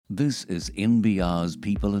This is NBR's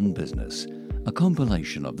People in Business, a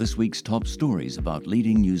compilation of this week's top stories about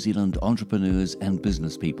leading New Zealand entrepreneurs and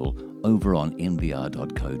business people over on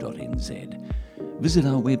nbr.co.nz. Visit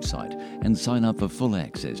our website and sign up for full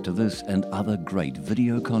access to this and other great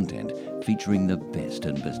video content featuring the best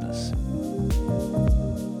in business.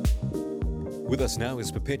 With us now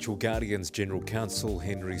is Perpetual Guardians General Counsel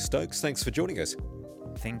Henry Stokes. Thanks for joining us.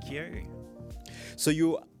 Thank you. So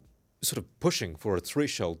you're sort of pushing for a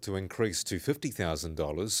threshold to increase to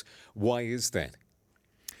 $50,000. Why is that?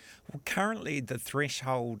 Well, currently the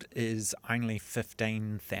threshold is only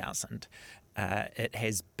 $15,000. It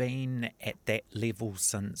has been at that level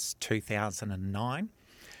since 2009.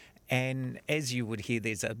 And as you would hear,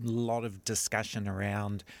 there's a lot of discussion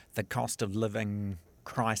around the cost of living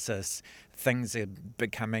crisis. Things are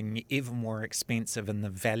becoming even more expensive and the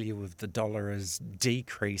value of the dollar is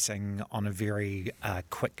decreasing on a very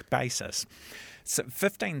quick basis. So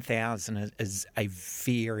 15,000 is a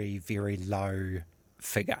very, very low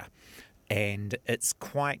figure, and it's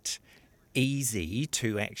quite easy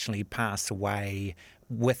to actually pass away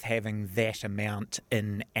with having that amount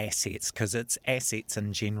in assets, because it's assets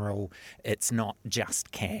in general, it's not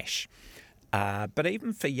just cash. But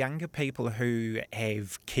even for younger people who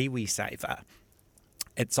have KiwiSaver,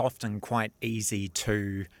 it's often quite easy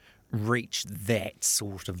to reach that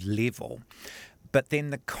sort of level. But then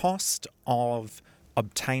the cost of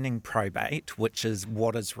obtaining probate, which is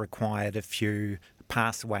what is required if you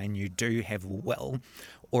pass away and you do have a will,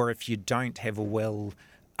 or if you don't have a will,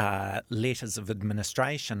 letters of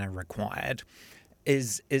administration are required,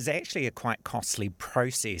 is actually a quite costly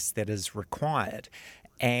process that is required.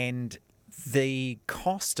 And the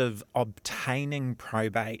cost of obtaining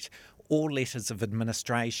probate or letters of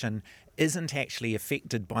administration isn't actually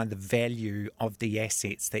affected by the value of the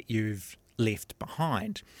assets that you've left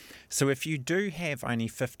behind. So if you do have only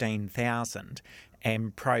 15,000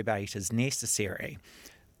 and probate is necessary,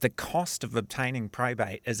 the cost of obtaining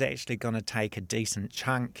probate is actually going to take a decent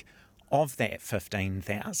chunk of that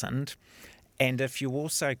 15,000. And if you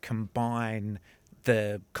also combine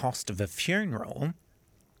the cost of a funeral,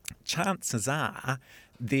 chances are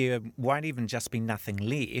there won't even just be nothing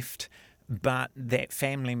left, but that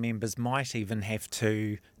family members might even have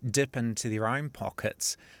to dip into their own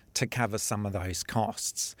pockets to cover some of those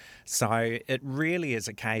costs. So it really is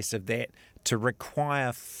a case of that to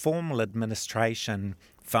require formal administration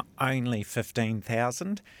for only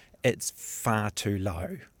 15,000, it's far too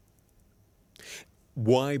low.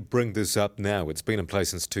 Why bring this up now? It's been in place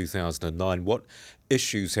since 2009. What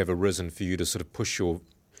issues have arisen for you to sort of push your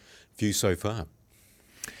view so far?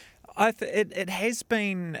 It has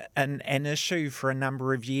been an issue for a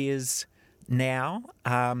number of years now.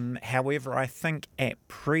 However, I think at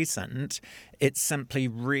present it simply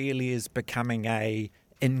really is becoming a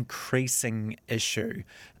increasing issue.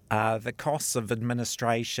 The costs of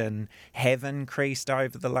administration have increased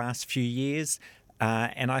over the last few years,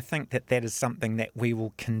 and I think that is something that we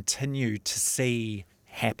will continue to see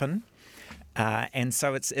happen. And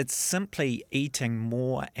so it's simply eating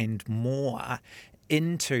more and more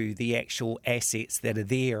into the actual assets that are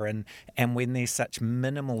there. And when there's such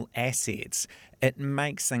minimal assets, it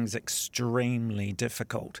makes things extremely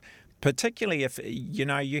difficult, particularly if,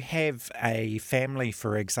 you have a family,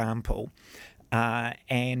 for example,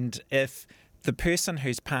 and if the person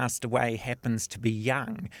who's passed away happens to be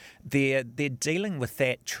young, they're dealing with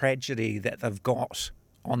that tragedy that they've got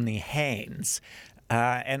on their hands.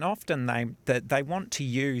 And often they want to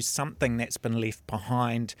use something that's been left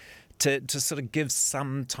behind to sort of give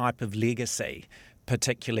some type of legacy,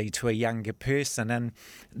 particularly to a younger person. And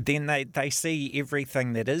then they see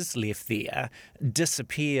everything that is left there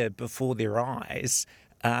disappear before their eyes.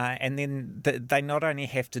 And then they not only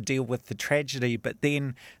have to deal with the tragedy, but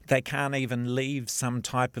then they can't even leave some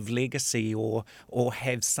type of legacy or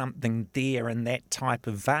have something there in that type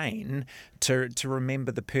of vein to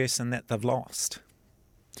remember the person that they've lost.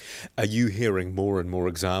 Are you hearing more and more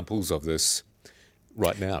examples of this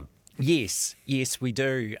right now? Yes, we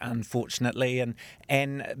do, unfortunately, and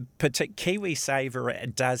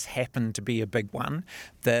KiwiSaver does happen to be a big one.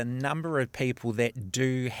 The number of people that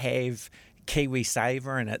do have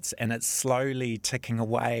KiwiSaver and it's slowly ticking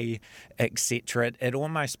away, etc. It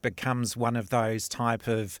almost becomes one of those type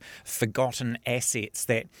of forgotten assets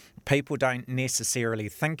that people don't necessarily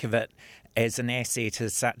think of it as an asset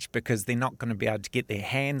as such, because they're not going to be able to get their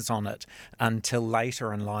hands on it until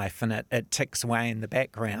later in life, and it ticks away in the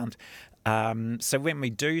background. So when we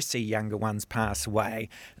do see younger ones pass away,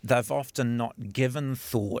 they've often not given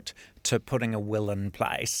thought to putting a will in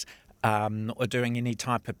place, or doing any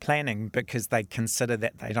type of planning because they consider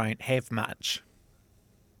that they don't have much.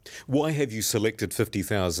 Why have you selected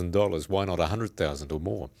 $50,000? Why not $100,000 or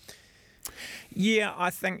more? Yeah, I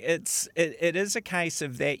think it is a case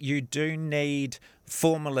of that you do need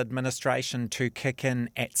formal administration to kick in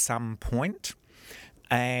at some point,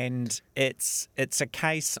 and it's a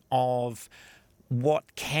case of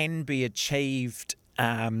what can be achieved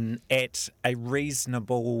at a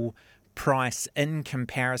reasonable price in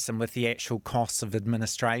comparison with the actual costs of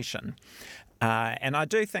administration. And I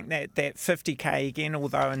do think that 50K, again,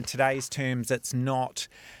 although in today's terms it's not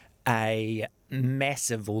a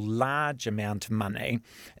massive or large amount of money,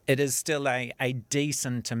 it is still a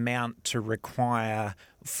decent amount to require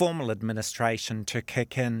formal administration to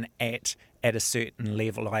kick in at a certain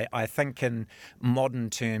level. I think in modern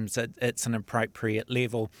terms it's an appropriate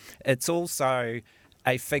level. It's also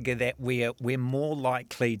a figure that we're more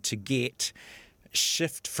likely to get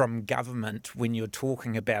shift from government when you're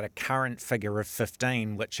talking about a current figure of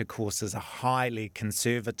 15, which of course is a highly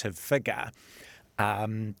conservative figure.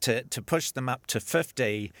 To push them up to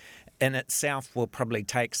 50 in itself will probably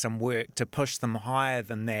take some work. To push them higher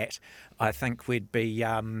than that, I think we'd be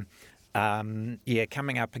coming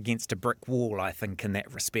up against a brick wall, I think, in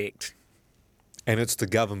that respect. And it's the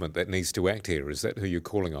government that needs to act here. Is that who you're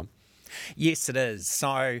calling on? Yes, it is.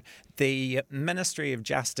 So the Ministry of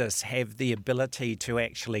Justice have the ability to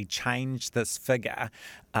actually change this figure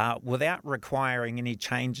without requiring any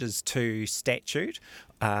changes to statute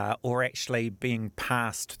or actually being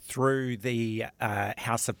passed through the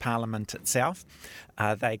House of Parliament itself.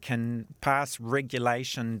 They can pass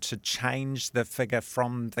regulation to change the figure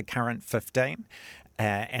from the current 15.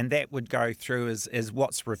 And that would go through as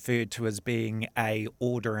what's referred to as being a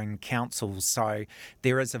order in council. So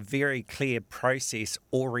there is a very clear process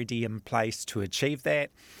already in place to achieve that.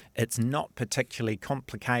 It's not particularly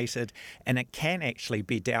complicated, and it can actually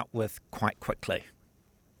be dealt with quite quickly.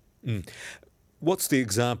 What's the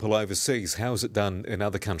example overseas? How is it done in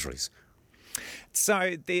other countries?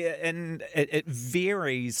 So it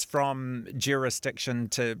varies from jurisdiction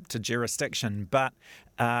to jurisdiction, but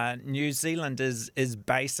New Zealand is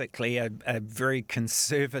basically a very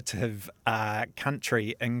conservative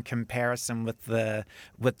country in comparison with the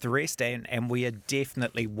rest, and we are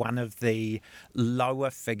definitely one of the lower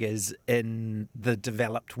figures in the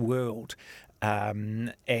developed world.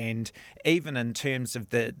 And even in terms of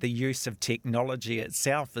the use of technology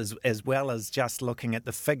itself, as well as just looking at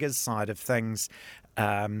the figures side of things,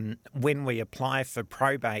 when we apply for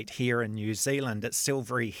probate here in New Zealand, it's still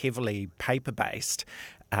very heavily paper-based,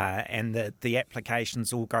 and the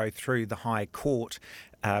applications all go through the High Court.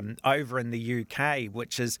 Over in the UK,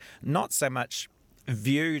 which is not so much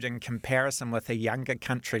viewed in comparison with a younger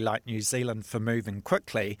country like New Zealand for moving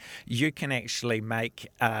quickly, you can actually make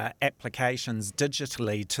applications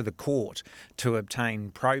digitally to the court to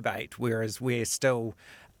obtain probate, whereas we're still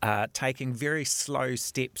taking very slow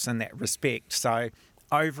steps in that respect. So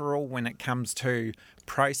overall, when it comes to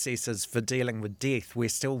processes for dealing with death, we're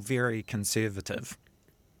still very conservative.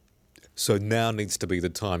 So now needs to be the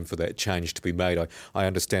time for that change to be made. I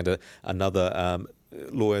understand another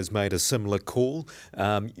lawyer's made a similar call.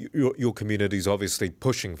 Your community's obviously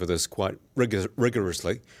pushing for this quite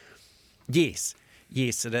rigorously. Yes,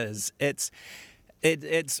 it is.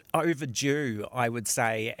 It's overdue, I would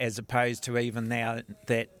say, as opposed to even now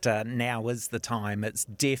that now is the time. It's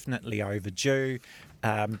definitely overdue.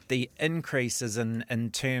 The increases in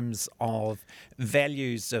terms of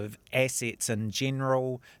values of assets in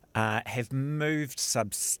general have moved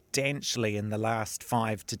substantially in the last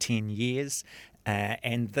 5 to 10 years,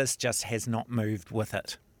 and this just has not moved with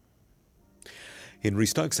it. Henry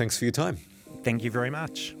Stokes, thanks for your time. Thank you very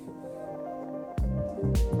much.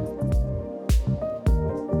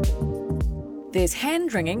 There's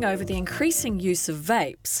hand-wringing over the increasing use of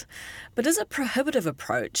vapes. But is a prohibitive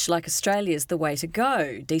approach like Australia's the way to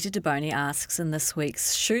go? Dita Deboni asks in this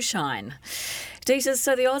week's Shoeshine. Dita,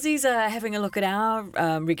 so the Aussies are having a look at our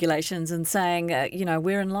regulations and saying,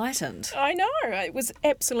 we're enlightened. I know, it was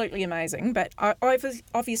absolutely amazing, but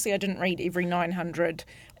obviously I didn't read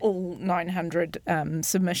all 900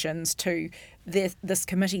 submissions to this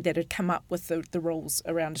committee that had come up with the rules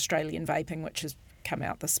around Australian vaping, which has come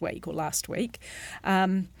out this week or last week.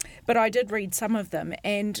 But I did read some of them,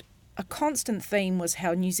 and a constant theme was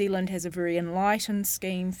how New Zealand has a very enlightened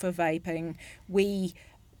scheme for vaping. We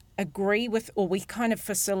agree with, or we kind of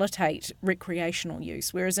facilitate recreational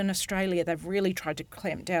use, whereas in Australia they've really tried to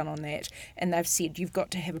clamp down on that, and they've said you've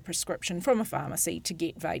got to have a prescription from a pharmacy to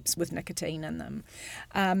get vapes with nicotine in them.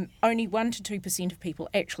 Only 1 to 2% of people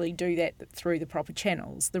actually do that through the proper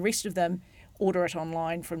channels. The rest of them order it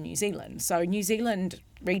online from New Zealand. So New Zealand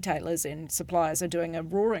retailers and suppliers are doing a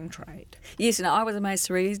roaring trade. Yes, and I was amazed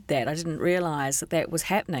to read that. I didn't realise that was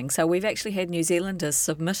happening. So we've actually had New Zealanders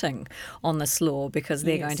submitting on this law because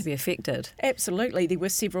they're going to be affected. Absolutely. There were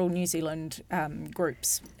several New Zealand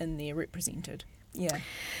groups in there represented. Yeah.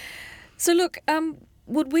 So look,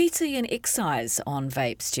 would we see an excise on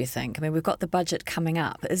vapes, do you think? I mean, we've got the budget coming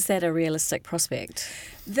up. Is that a realistic prospect?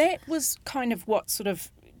 That was kind of what sort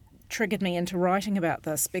of triggered me into writing about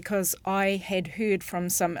this, because I had heard from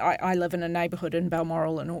I live in a neighbourhood in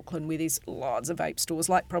Balmoral in Auckland where there's lots of vape stores,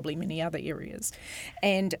 like probably many other areas,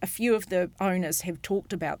 and a few of the owners have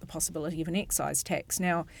talked about the possibility of an excise tax.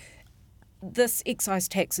 Now, this excise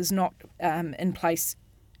tax is not in place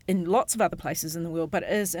in lots of other places in the world, but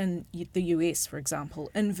is in the US, for example.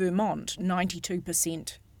 In Vermont,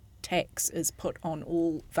 92% tax is put on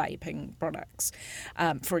all vaping products,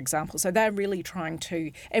 for example. So they're really trying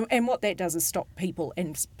to, and what that does is stop people,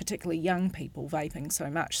 and particularly young people, vaping so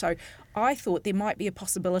much. So I thought there might be a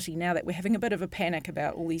possibility now that we're having a bit of a panic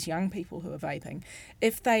about all these young people who are vaping.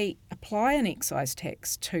 If they apply an excise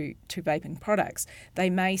tax to vaping products, they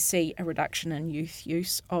may see a reduction in youth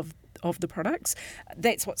use of the products.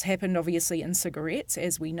 That's what's happened, obviously, in cigarettes.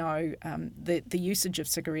 As we know, the usage of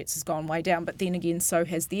cigarettes has gone way down, but then again, so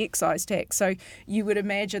has the excise tax. So you would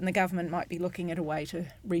imagine the government might be looking at a way to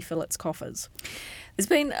refill its coffers. There's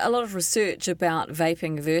been a lot of research about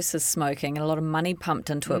vaping versus smoking and a lot of money pumped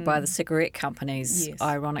into it by the cigarette companies, Yes.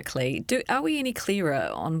 ironically. Are we any clearer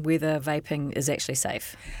on whether vaping is actually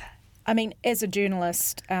safe? I mean, as a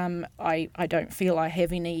journalist, I don't feel I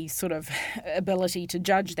have any sort of ability to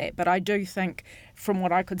judge that, but I do think, from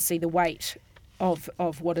what I could see, the weight of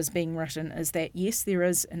what is being written is that, yes, there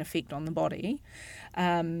is an effect on the body,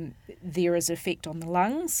 there is effect on the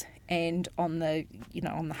lungs and on the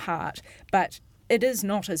heart, but it is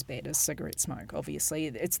not as bad as cigarette smoke, obviously.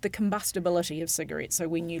 It's the combustibility of cigarettes. So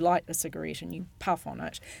when you light a cigarette and you puff on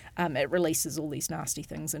it, it releases all these nasty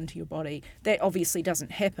things into your body. That obviously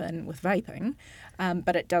doesn't happen with vaping,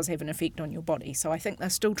 but it does have an effect on your body. So I think they're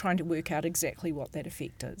still trying to work out exactly what that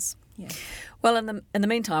effect is. Yeah. Well, in the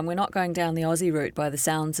meantime, we're not going down the Aussie route by the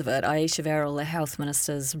sounds of it. Aisha Verrall, the health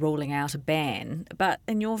minister's ruling out a ban. But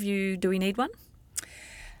in your view, do we need one?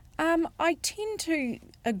 I tend to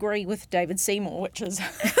agree with David Seymour, which is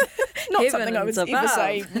not something I would ever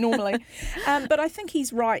say normally. But I think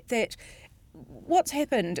he's right that what's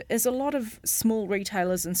happened is a lot of small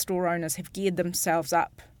retailers and store owners have geared themselves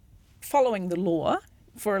up following the law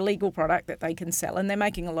for a legal product that they can sell, and they're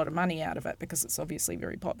making a lot of money out of it because it's obviously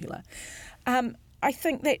very popular. I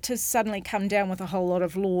think that to suddenly come down with a whole lot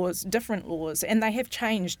of laws, different laws, and they have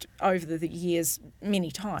changed over the years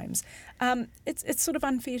many times, it's sort of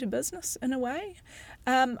unfair to business in a way.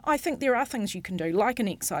 I think there are things you can do, like an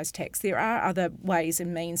excise tax. There are other ways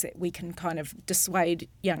and means that we can kind of dissuade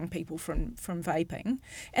young people from vaping,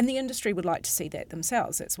 and the industry would like to see that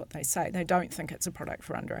themselves. That's what they say. They don't think it's a product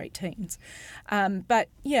for under 18s. But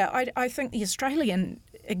yeah, I think the Australian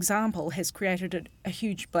example has created a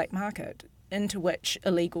huge black market into which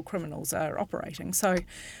illegal criminals are operating. So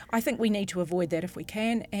I think we need to avoid that if we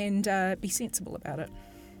can, and be sensible about it.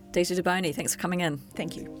 Dita de Boni, thanks for coming in.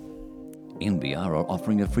 Thank you. NBR are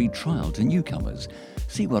offering a free trial to newcomers.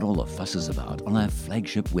 See what all the fuss is about on our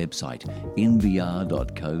flagship website, nbr.co.nz.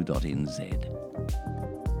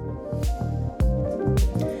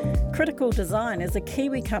 Critical Design is a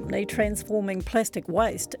Kiwi company transforming plastic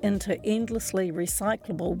waste into endlessly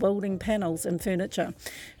recyclable building panels and furniture.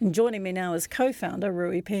 And joining me now is co-founder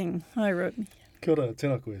Rui Peng. Hi, Rui. Kia ora,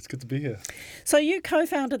 tēnā koe. It's good to be here. So you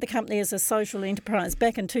co-founded the company as a social enterprise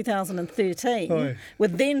back in 2013 Aye.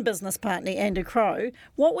 with then business partner Andrew Crowe.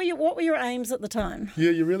 What were your aims at the time? Yeah,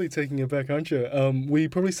 you're really taking it back, aren't you? We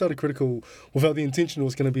probably started Critical without the intention it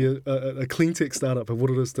was going to be a clean tech startup of what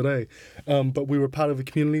it is today. But we were part of a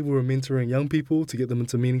community. We were mentoring young people to get them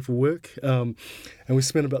into meaningful work. And we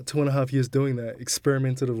spent about 2.5 years doing that,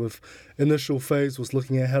 experimented with initial phase was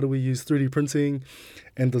looking at how do we use 3D printing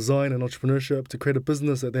and design and entrepreneurship to create a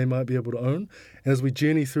business that they might be able to own. And as we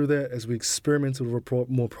journey through that, as we experimented with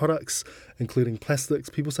more products, including plastics,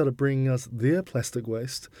 people started bringing us their plastic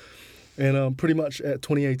waste. And pretty much at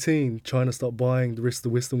 2018, China stopped buying the rest of the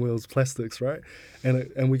Western world's plastics, right?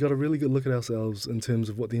 And we got a really good look at ourselves in terms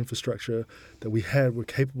of what the infrastructure that we had were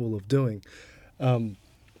capable of doing.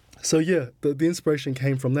 So yeah, the inspiration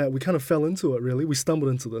came from that. We kind of fell into it, really. We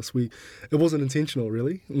stumbled into this. It wasn't intentional,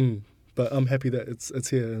 really. But I'm happy that it's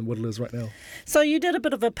here and what it is right now. So you did a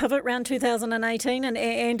bit of a pivot around 2018, and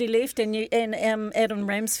Andy left, and Adam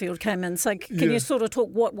Ramsfield came in. So can you sort of talk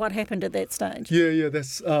what happened at that stage? Yeah,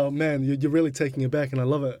 that's man, you're really taking it back, and I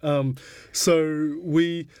love it. So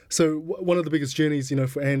one of the biggest journeys,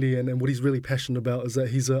 for Andy and what he's really passionate about is that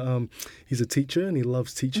he's a teacher, and he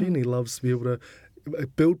loves teaching. He loves to be able to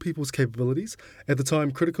build people's capabilities. At the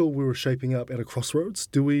time, Critical, we were shaping up at a crossroads.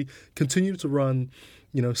 Do we continue to run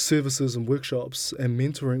services and workshops and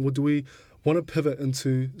mentoring, or do we want to pivot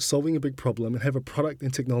into solving a big problem and have a product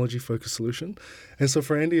and technology focused solution? And so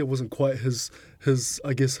for Andy, it wasn't quite his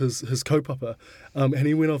kaupapa, and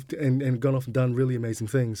he went off and gone off and done really amazing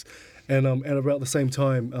things. And at about the same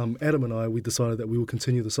time, Adam and I, we decided that we will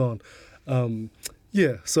continue this on.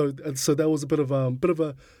 So that was a bit of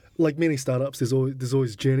a like many startups, there's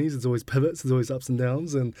always journeys, there's always pivots, there's always ups and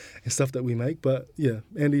downs and stuff that we make. But yeah,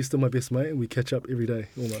 Andy's still my best mate, and we catch up every day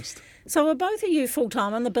almost. So are both of you full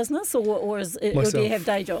time in the business, or do you have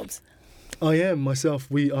day jobs? I am myself.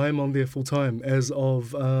 I am on there full time as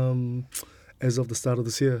of the start of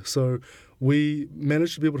this year. So we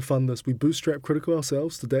managed to be able to fund this. We bootstrapped Critical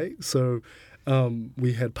ourselves to date. So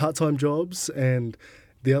we had part-time jobs, and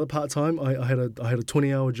the other part-time, I had a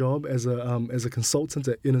 20-hour job as a consultant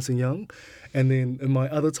at Ernst & Young, and then in my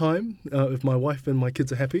other time, if my wife and my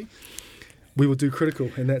kids are happy, we will do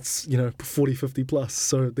Critical, and that's 40, 50 plus.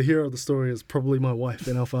 So the hero of the story is probably my wife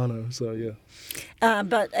and our whānau. So yeah.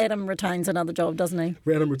 But Adam retains another job, doesn't he?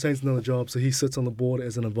 Adam retains another job, so he sits on the board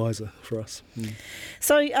as an advisor for us.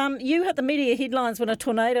 So you hit the media headlines when a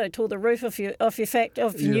tornado tore the roof off your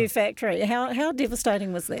new factory. How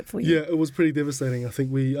devastating was that for you? Yeah, it was pretty devastating. I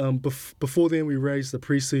think we before then we raised the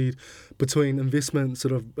pre-seed between investment,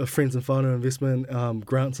 sort of friends and whānau investment,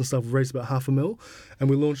 grants and stuff. We raised about $500,000, and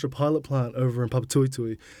we launched a pilot plant over in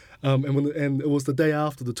Papatuitui. And it was the day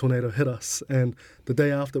after the tornado hit us, and the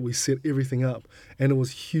day after we set everything up, and it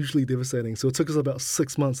was hugely devastating. So it took us about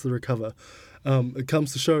 6 months to recover. It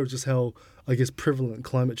comes to show just how, I guess, prevalent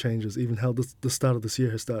climate change is, even how the start of this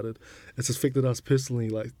year has started. It's affected us personally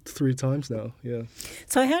like 3 times now, yeah.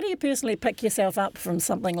 So how do you personally pick yourself up from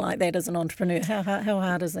something like that as an entrepreneur? How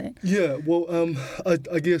hard is that? Yeah, well,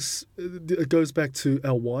 I guess it goes back to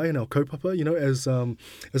our why and our kaupapa. As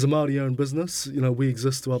a Māori-owned business, we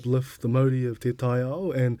exist to uplift the Māori of Te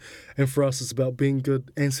Taiao, and for us it's about being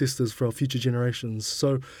good ancestors for our future generations.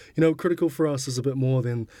 So, Critical for us is a bit more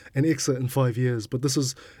than an exit in 5 years, but this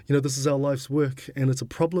is our life's work, and it's a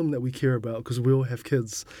problem that we care about because we all have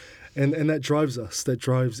kids. And that drives us, that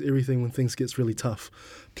drives everything when things gets really tough.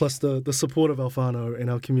 Plus the support of our whānau and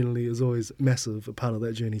our community is always massive, a part of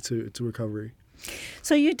that journey to recovery.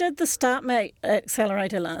 So you did the StartMate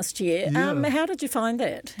Accelerator last year. Yeah. How did you find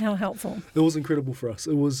that? How helpful? It was incredible for us.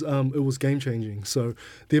 It was game changing. So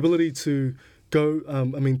the ability to go,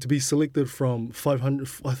 to be selected from 500,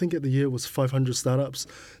 I think at the year was 500 startups,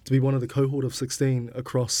 to be one of the cohort of 16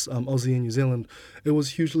 across Aussie and New Zealand, it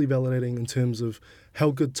was hugely validating in terms of how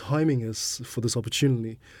good timing is for this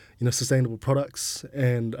opportunity. Sustainable products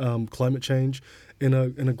and climate change in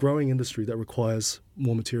a growing industry that requires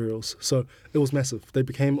more materials. So it was massive. They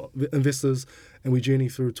became investors, and we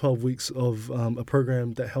journeyed through 12 weeks of a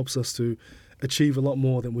program that helps us to achieve a lot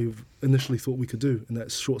more than we've initially thought we could do in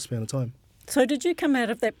that short span of time. So did you come out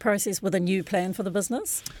of that process with a new plan for the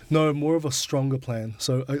business? No, more of a stronger plan.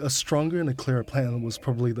 So a stronger and a clearer plan was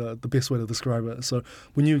probably the best way to describe it. So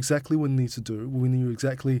we knew exactly what we needed to do. We knew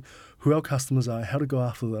exactly who our customers are, how to go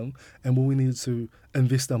after them, and what we needed to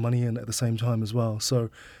invest our money in at the same time as well. So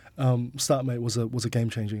StartMate was a game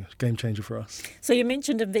changer for us. So you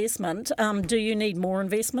mentioned investment. Do you need more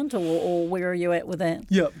investment, or where are you at with that?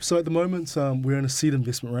 Yeah. So at the moment we're in a seed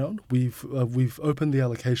investment round. We've opened the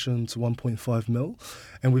allocation to 1.5 mil,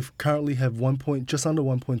 and we've currently have just under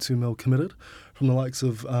 1.2 mil committed from the likes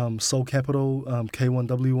of Soul Capital,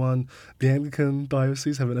 K1W1, the Anglican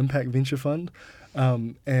Diocese have an impact venture fund.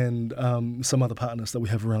 And some other partners that we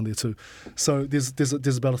have around there too. So there's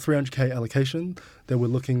about a 300k allocation that we're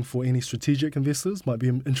looking for any strategic investors might be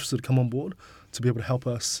interested to come on board to be able to help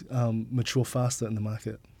us mature faster in the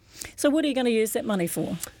market. So what are you going to use that money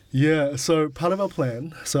for? Yeah, so part of our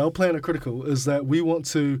plan, our plan at Critical is that we want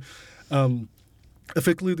to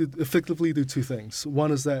effectively do 2 things.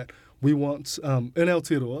 One is that we want, in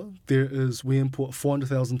Aotearoa, we import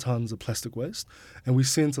 400,000 tonnes of plastic waste, and we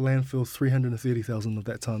send to landfill 330,000 of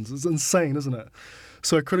that tonnes. It's insane, isn't it?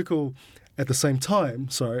 So at Critical, at the same time,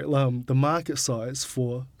 the market size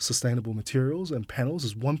for sustainable materials and panels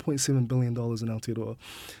is $1.7 billion in Aotearoa.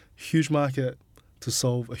 Huge market, to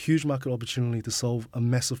solve a huge market opportunity, to solve a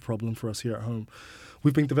massive problem for us here at home.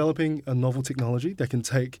 We've been developing a novel technology that can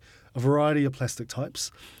take a variety of plastic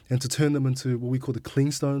types and to turn them into what we call the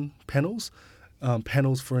clean stone panels,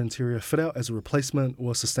 panels for interior fit out as a replacement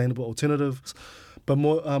or a sustainable alternative. But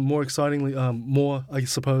more excitingly, I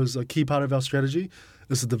suppose, a key part of our strategy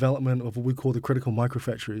is the development of what we call the critical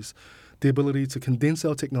microfactories. The ability to condense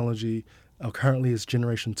our technology, currently is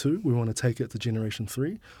generation 2. We want to take it to generation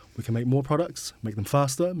 3. We can make more products, make them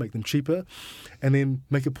faster, make them cheaper, and then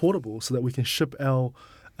make it portable so that we can ship our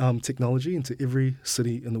technology into every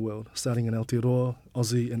city in the world, starting in Aotearoa,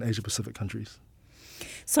 Aussie, and Asia Pacific countries.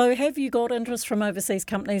 So have you got interest from overseas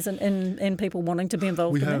companies and people wanting to be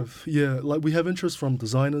involved in that? We have interest from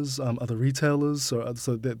designers, other retailers, so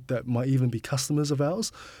that might even be customers of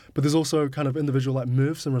ours. But there's also kind of individual like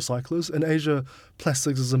MRFs and recyclers. In Asia,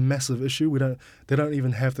 plastics is a massive issue. They don't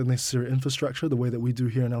even have the necessary infrastructure the way that we do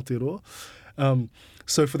here in Aotearoa.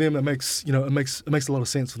 So for them, it makes a lot of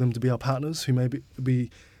sense for them to be our partners who may be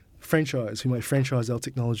franchise, who may franchise our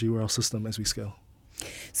technology or our system as we scale.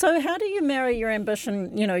 So how do you marry your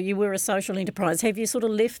ambition? You know, you were a social enterprise. Have you sort of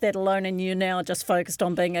left that alone and you're now just focused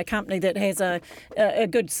on being a company that has a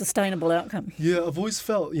good sustainable outcome? Yeah, I've always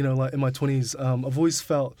felt, like in my 20s, I've always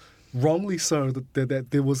felt wrongly so that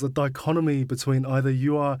there was a dichotomy between either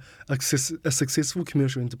you are a successful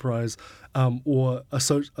commercial enterprise or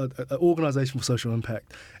an organisation for social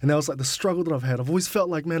impact. And that was like the struggle that I've had. I've always felt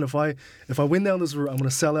like, man, if I went down this route, I'm going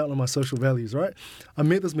to sell out on my social values, right? I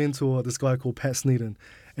met this mentor, this guy called Pat Sneeden,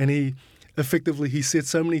 and he said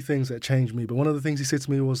so many things that changed me. But one of the things he said to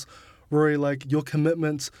me was, Rory, like your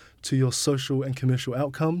commitment to your social and commercial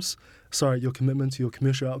outcomes, your commitment to your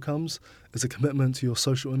commercial outcomes is a commitment to your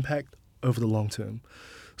social impact over the long term.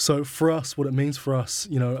 So for us, what it means for us,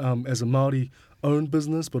 as a Māori-owned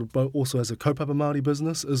business, but also as a kaupapa Māori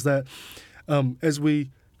business, is that as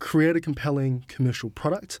we create a compelling commercial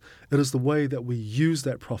product, it is the way that we use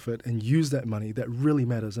that profit and use that money that really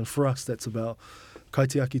matters. And for us, that's about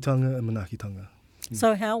kaitiakitanga and manakitanga.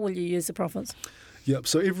 So how will you use the profits? Yep.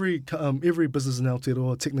 So every business in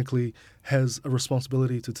Aotearoa technically has a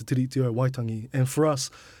responsibility to Te Tiriti o Waitangi. And for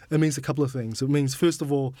us, it means a couple of things. It means, first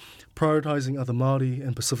of all, prioritising other Māori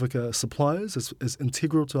and Pacifica suppliers is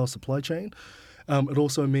integral to our supply chain. It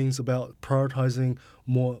also means about prioritising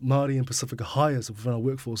more Māori and Pacifica hires within our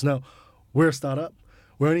workforce. Now, we're a startup.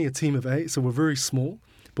 We're only a team of 8, so we're very small.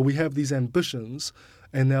 But we have these ambitions,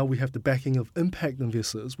 and now we have the backing of impact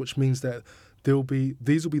investors, which means that these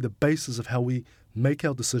will be the basis of how we make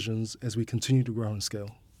our decisions as we continue to grow and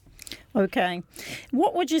scale. Okay.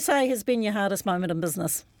 What would you say has been your hardest moment in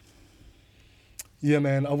business? Yeah,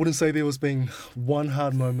 man, I wouldn't say there was been one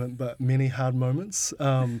hard moment, but many hard moments.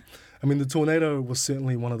 The tornado was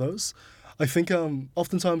certainly one of those. I think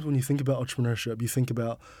oftentimes when you think about entrepreneurship, you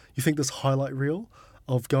think this highlight reel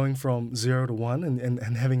of going from 0 to 1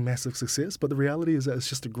 and having massive success. But the reality is that it's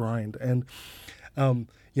just a grind. And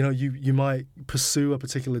you might pursue a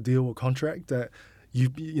particular deal or contract that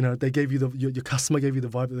they gave you your customer gave you the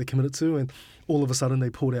vibe that they committed to, and all of a sudden they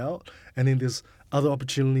pulled out, and then there's other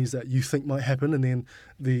opportunities that you think might happen, and then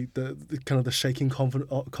the kind of the shaking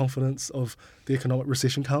confidence of the economic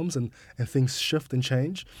recession comes, and things shift and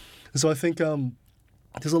change. And so I think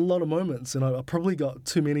there's a lot of moments, and I probably got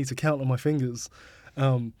too many to count on my fingers.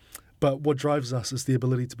 But what drives us is the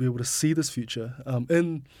ability to be able to see this future.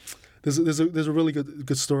 There's a really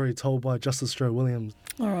good story told by Justice Joe Williams.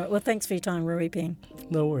 All right. Well, thanks for your time, Rui Peng.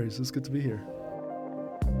 No worries. It's good to be here.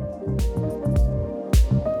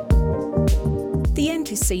 The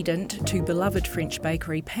antecedent to beloved French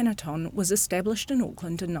bakery Panettone was established in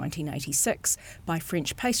Auckland in 1986 by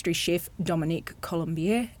French pastry chef Dominique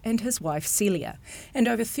Colombier and his wife Celia, and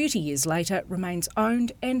over 30 years later remains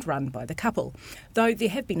owned and run by the couple, though there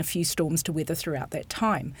have been a few storms to weather throughout that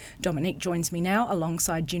time. Dominique joins me now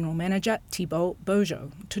alongside General Manager Thibault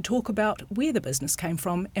Bourgeot to talk about where the business came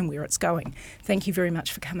from and where it's going. Thank you very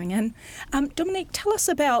much for coming in. Dominique, tell us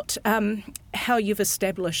about how you've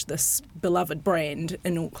established this beloved brand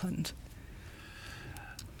in Auckland.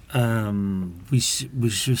 We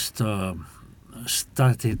just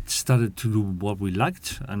started to do what we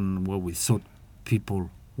liked and what we thought people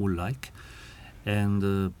would like,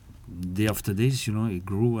 and day after day, it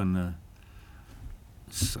grew, and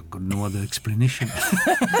I've got no other explanation.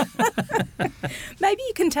 Maybe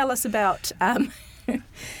you can tell us about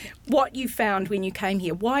what you found when you came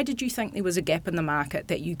here. Why did you think there was a gap in the market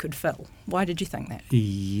that you could fill? Why did you think that?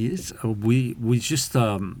 Yes, we just,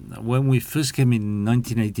 when we first came in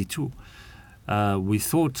 1982, we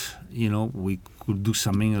thought, we could do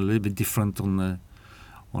something a little bit different on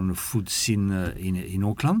the food scene in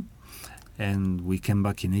Auckland. and we came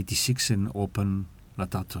back in '86 and opened La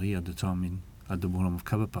Tarterie at the time at the bottom of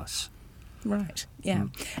Cabot Pass. Right, yeah.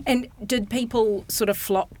 And did people sort of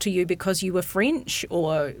flock to you because you were French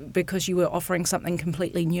or because you were offering something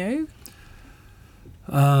completely new?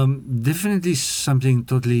 Definitely something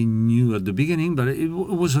totally new at the beginning, but it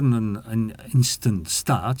wasn't an instant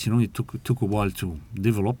start. You know, it took a while to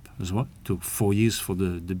develop as well. It took 4 years for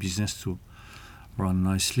the business to run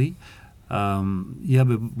nicely. But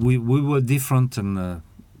we were different and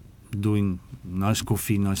doing nice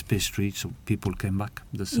coffee, nice pastry, so people came back.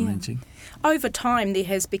 That's the main thing. Over time, there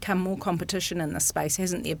has become more competition in this space,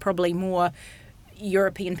 hasn't there? Probably more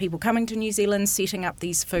European people coming to New Zealand, setting up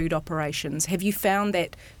these food operations. Have you found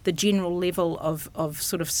that the general level of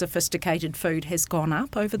sort of sophisticated food has gone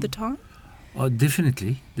up over the time?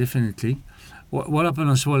 Definitely. What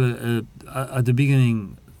happened as well, at the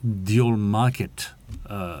beginning, the whole market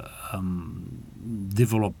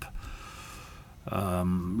developed.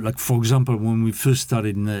 Like, for example, when we first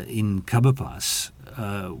started in Cabot Pass,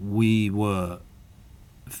 we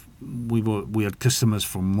had customers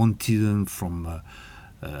from Mount Eden, from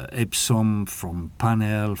Epsom, from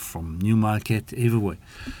Panel, from Newmarket, everywhere.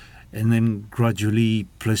 And then gradually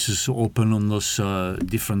places open on those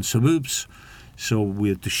different suburbs. So we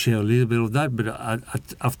had to share a little bit of that. But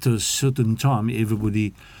after a certain time,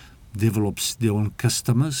 everybody develops their own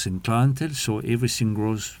customers and clientele. So everything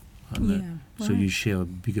grows. And, so you share a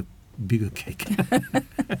bigger cake.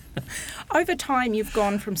 Over time, you've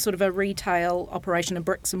gone from sort of a retail operation, a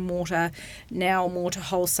bricks and mortar, now more to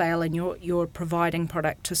wholesale, and you're providing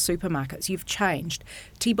product to supermarkets. You've changed.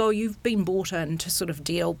 Thibault, you've been brought in to sort of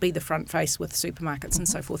be the front face with supermarkets and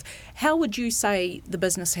so forth. How would you say the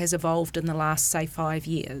business has evolved in the last, say, 5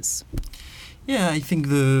 years? Yeah, I think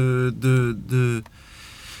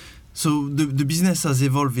So the business has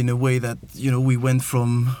evolved in a way that, we went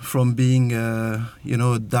from being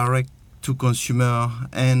direct to consumer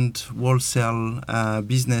and wholesale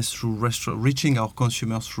business through reaching our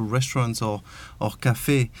consumers through restaurants or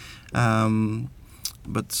cafe.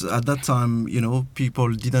 But at that time,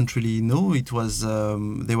 people didn't really know it was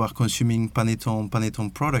they were consuming Panetton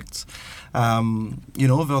products.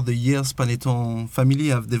 Over the years, Panetton family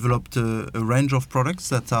have developed a range of products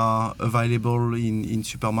that are available in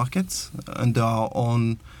supermarkets under our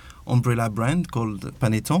own umbrella brand called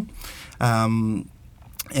Panetton.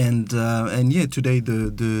 Today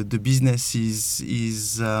the business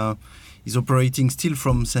is operating still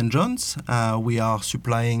from St. John's. We are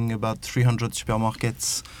supplying about 300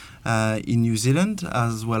 supermarkets in New Zealand,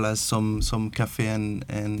 as well as some cafe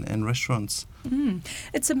and restaurants.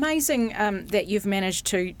 It's amazing that you've managed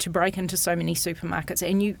to break into so many supermarkets,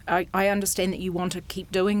 and I understand that you want to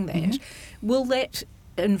keep doing that. Mm-hmm. Will that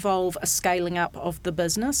involve a scaling up of the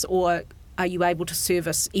business, or are you able to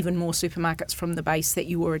service even more supermarkets from the base that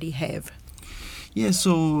you already have? Yeah,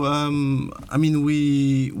 so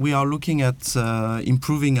we are looking at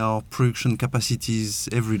improving our production capacities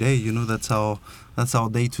every day. That's our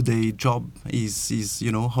day-to-day job. Is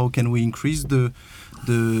how can we increase can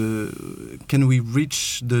we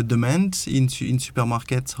reach the demand in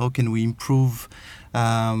supermarkets? How can we improve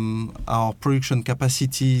our production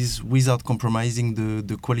capacities without compromising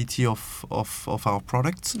the quality of our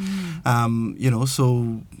products?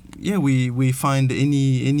 We find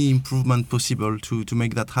any improvement possible to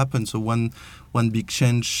make that happen. So one big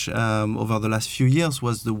change over the last few years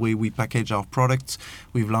was the way we package our products.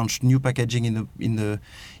 We've launched new packaging in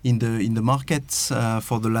the market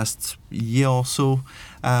for the last year or so,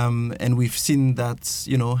 and we've seen that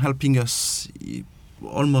helping us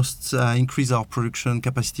almost increase our production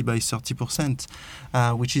capacity by 30%,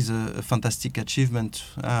 which is a fantastic achievement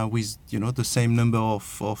with the same number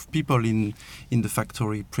of people in the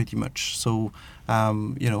factory pretty much. So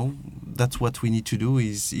that's what we need to do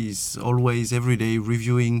is always every day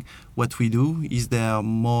reviewing what we do. Is there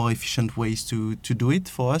more efficient ways to do it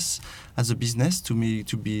for us as a business to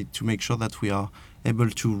make sure that we are able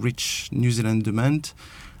to reach New Zealand demand?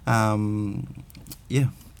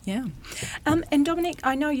 Yeah. And Dominique,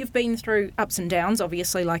 I know you've been through ups and downs,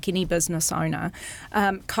 obviously, like any business owner.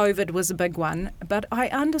 COVID was a big one, but I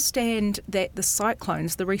understand that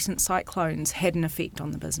the recent cyclones had an effect on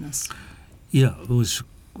the business. Yeah, it was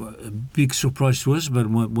a big surprise to us, but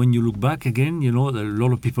when you look back again, a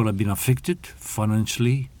lot of people have been affected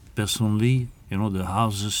financially, personally, the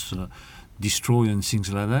houses destroyed and things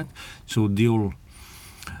like that. So the whole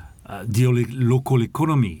local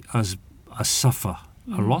economy has suffered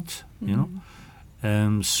a lot,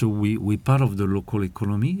 and so we part of the local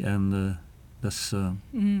economy, and that's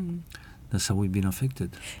how we've been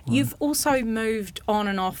affected. You've also moved on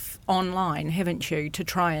and off online, haven't you, to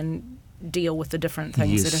try and deal with the different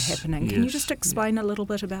things that are Yes, happening. Can you yes, just explain a little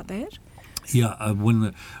bit about that? Yeah,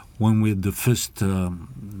 when we had the first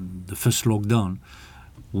lockdown,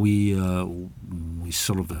 we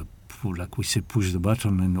sort of like we say, push the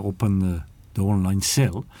button and open the online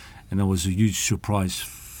sale, and that was a huge surprise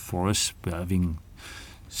for us having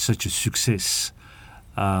such a success,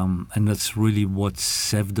 and that's really what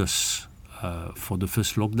saved us for the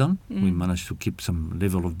first lockdown. We managed to keep some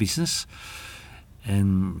level of business,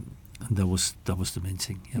 and that was the main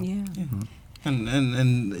thing. Yeah.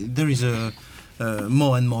 And there is a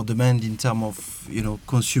more and more demand in terms of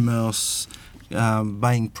consumers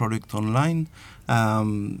buying product online.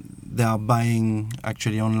 They are buying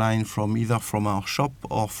actually online from either from our shop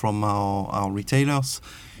or from our retailers.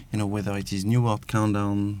 Whether it is New World,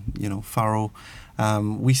 Countdown, Faro.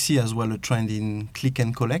 We see as well a trend in click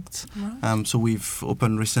and collect. Right. So we've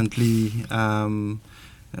opened recently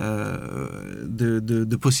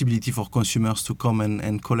the possibility for consumers to come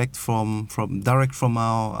and collect from direct from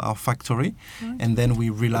our factory, Right. and then we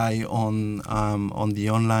rely on the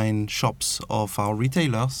online shops of our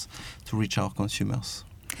retailers to reach our consumers.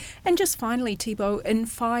 And just finally, Thibaut, in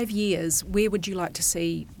 5 years, where would you like to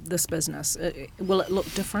see this business? Will it look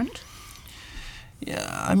different? Yeah,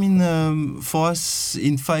 I mean, for us,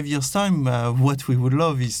 in 5 years' time, what we would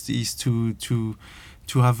love is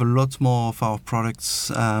to have a lot more of our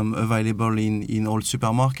products available in all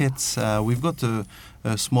supermarkets. We've got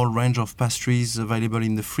a small range of pastries available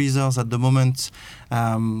in the freezers at the moment.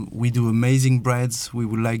 We do amazing breads. We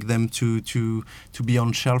would like them to be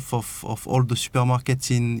on shelf of all the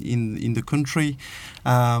supermarkets in the country.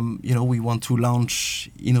 We want to launch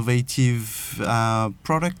innovative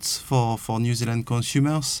products for New Zealand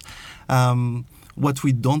consumers. What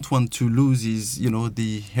we don't want to lose is,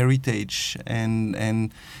 the heritage,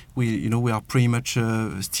 and we are pretty much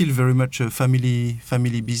still very much a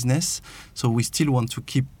family business. So we still want to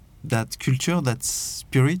keep that culture, that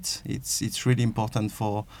spirit. It's really important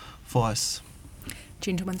for us.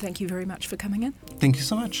 Gentlemen, thank you very much for coming in. Thank you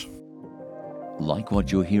so much. Like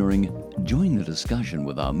what you're hearing? Join the discussion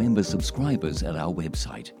with our member subscribers at our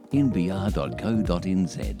website, nbr.co.nz.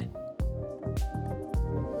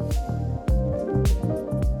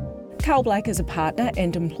 Carl Blake is a partner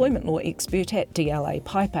and employment law expert at DLA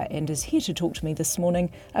Piper and is here to talk to me this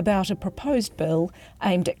morning about a proposed bill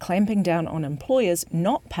aimed at clamping down on employers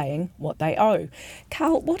not paying what they owe.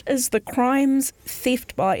 Carl, what is the Crimes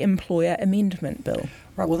Theft by Employer Amendment Bill?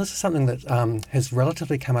 Right, well, this is something that has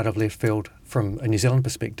relatively come out of left field from a New Zealand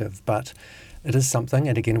perspective, but it is something,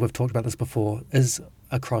 and again, we've talked about this before, is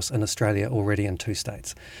across in Australia already in 2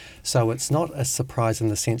 states. So it's not a surprise in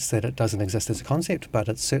the sense that it doesn't exist as a concept, but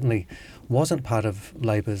it certainly wasn't part of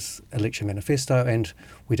Labour's election manifesto, and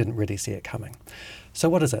we didn't really see it coming. So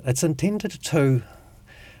what is it? It's intended to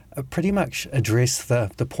pretty much address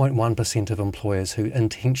the 0.1% of employers who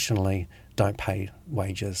intentionally don't pay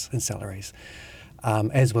wages and salaries.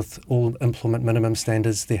 As with all employment minimum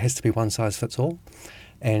standards, there has to be one size fits all.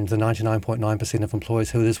 And the 99.9% of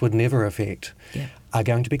employers who this would never affect are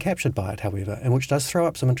going to be captured by it, however, and which does throw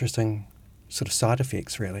up some interesting sort of side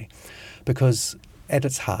effects, really, because at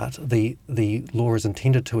its heart, the law is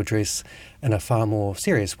intended to address in a far more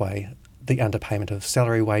serious way the underpayment of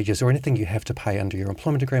salary, wages, or anything you have to pay under your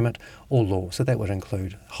employment agreement or law. So that would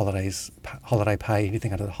include holiday pay,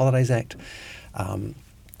 anything under the Holidays Act,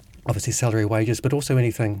 obviously salary, wages, but also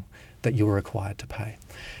anything that you were required to pay.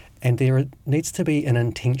 And there needs to be an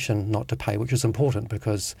intention not to pay, which is important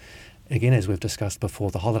because, again, as we've discussed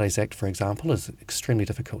before, the Holidays Act, for example, is extremely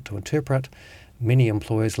difficult to interpret. Many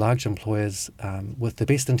employers, large employers, with the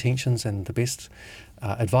best intentions and the best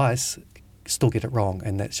advice, still get it wrong,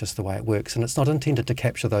 and that's just the way it works. And it's not intended to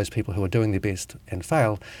capture those people who are doing their best and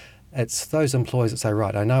fail. It's those employers that say,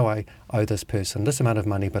 right, I know I owe this person this amount of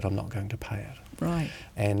money, but I'm not going to pay it. Right.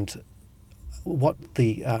 And what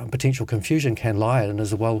the potential confusion can lie in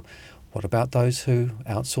is, well, what about those who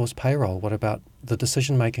outsource payroll? What about the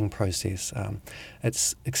decision-making process?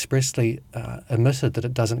 It's expressly omitted that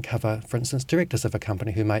it doesn't cover, for instance, directors of a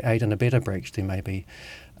company who may aid in a better breach. There may be,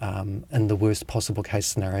 in the worst possible case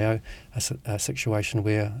scenario, a situation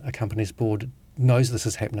where a company's board knows this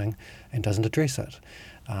is happening and doesn't address it.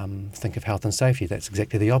 Think of health and safety. That's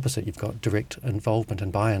exactly the opposite. You've got direct involvement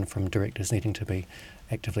and buy-in from directors needing to be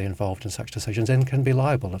actively involved in such decisions and can be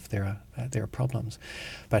liable if there are problems.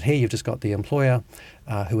 But here you've just got the employer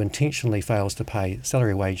who intentionally fails to pay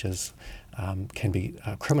salary, wages, can be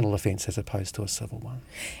a criminal offence as opposed to a civil one.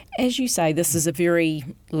 As you say, this is a very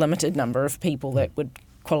limited number of people that would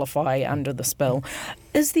qualify under this bill.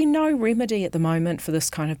 Is there no remedy at the moment for this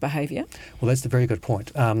kind of behaviour? Well, that's a very good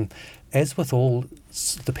point. As with all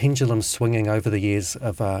the pendulum swinging over the years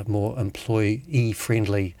of a more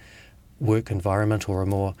employee-friendly work environment or a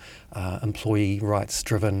more employee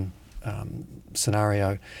rights-driven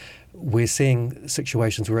scenario, we're seeing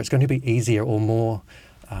situations where it's going to be easier or more,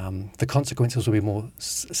 the consequences will be more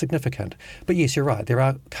significant. But yes, you're right. There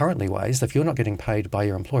are currently ways, if you're not getting paid by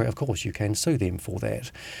your employer, of course you can sue them for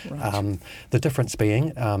that. Right. The difference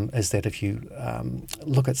being is that if you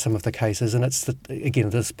look at some of the cases, and it's,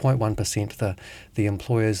 again, this 0.1%, the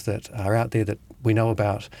employers that are out there that we know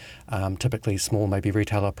about, typically small, maybe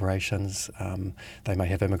retail operations, they may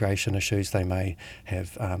have immigration issues, they may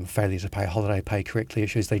have failure to pay holiday pay correctly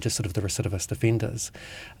issues, they're just sort of the recidivist offenders.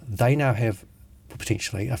 They now have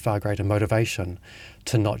potentially a far greater motivation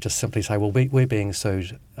to not just simply say, well, we're being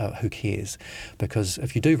sued, who cares? Because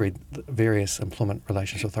if you do read various Employment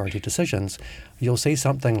Relations Authority decisions, you'll see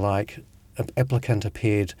something like an applicant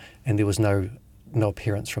appeared and there was no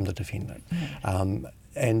appearance from the defendant.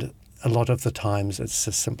 And a lot of the times it's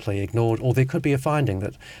just simply ignored, or there could be a finding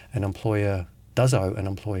that an employer does owe an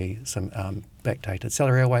employee some backdated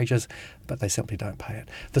salary or wages, but they simply don't pay it.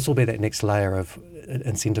 This will be that next layer of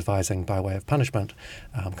incentivising by way of punishment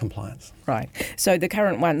compliance. Right. So the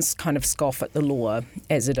current ones kind of scoff at the law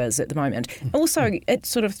as it is at the moment. Also, it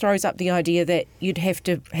sort of throws up the idea that you'd have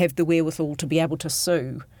to have the wherewithal to be able to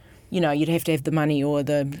sue. You know, you'd have to have the money or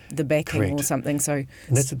the backing. Correct. Or something. So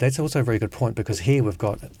and that's also a very good point, because here we've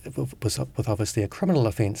got, with obviously a criminal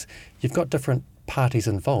offence, you've got different parties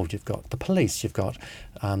involved. You've got the police, you've got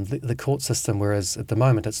the court system, whereas at the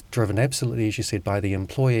moment it's driven absolutely, as you said, by the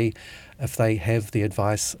employee. If they have the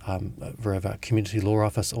advice of a community law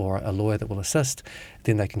office or a lawyer that will assist,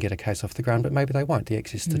 then they can get a case off the ground, but maybe they won't. The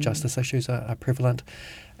access to justice issues are prevalent,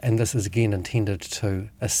 and this is again intended to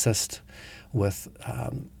assist with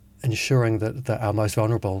ensuring that our most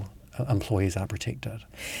vulnerable employees are protected.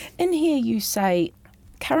 In here you say,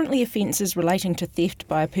 currently offences relating to theft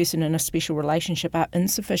by a person in a special relationship are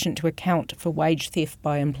insufficient to account for wage theft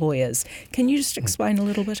by employers. Can you just explain a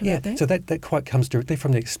little bit about that? So that quite comes directly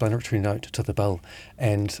from the explanatory note to the bill,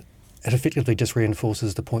 and it effectively just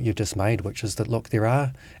reinforces the point you've just made, which is that, look, there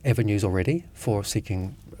are avenues already for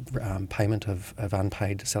seeking payment of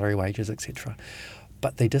unpaid salary, wages, etc.,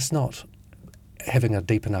 but they're just not having a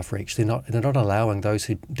deep enough reach. They're not allowing those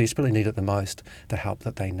who desperately need it the most the help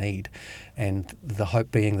that they need. And the hope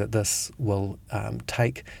being that this will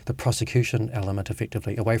take the prosecution element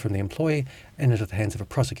effectively away from the employee and into the hands of a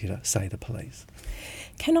prosecutor, say the police.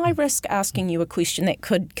 Can I risk asking you a question that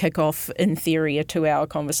could kick off, in theory, a 2-hour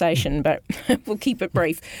conversation, but we'll keep it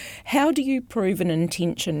brief. How do you prove an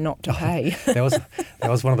intention not to pay? That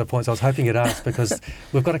was one of the points I was hoping you'd ask, because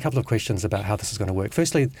we've got a couple of questions about how this is going to work.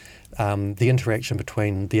 Firstly, the interaction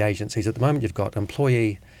between the agencies. At the moment, you've got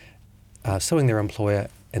employee suing their employer,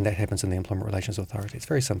 and that happens in the Employment Relations Authority. It's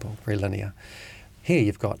very simple, very linear. Here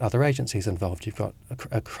you've got other agencies involved. You've got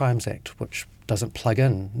a Crimes Act, which doesn't plug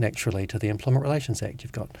in naturally to the Employment Relations Act.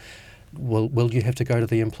 You've got, will you have to go to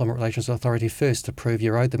the Employment Relations Authority first to prove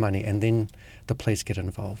you're owed the money, and then the police get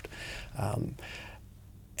involved?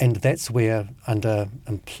 And that's where, under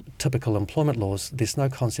typical employment laws, there's no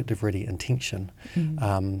concept of ready intention.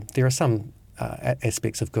 There are some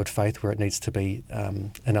aspects of good faith where it needs to be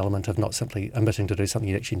an element of not simply omitting to do something.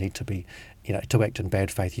 You actually need to be, to act in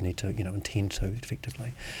bad faith, you need to, intend to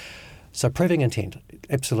effectively. So proving intent,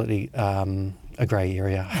 absolutely a grey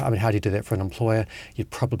area. I mean, how do you do that for an employer? You're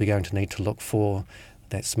probably going to need to look for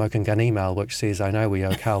that smoking gun email which says, I know we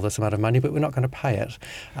owe Carl this amount of money, but we're not going to pay it,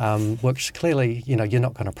 which clearly, you're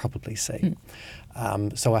not going to probably see.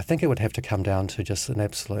 So I think it would have to come down to just an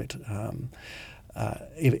absolute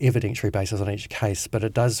evidentiary basis on each case, but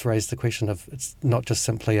it does raise the question of, it's not just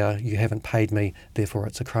simply you haven't paid me, therefore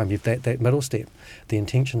it's a crime. You've that middle step, the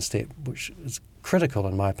intention step, which is critical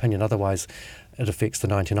in my opinion, otherwise it affects the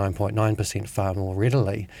 99.9% far more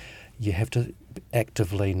readily. You have to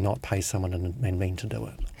actively not pay someone and mean to do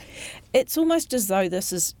it. It's almost as though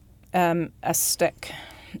this is a stick,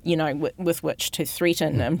 with which to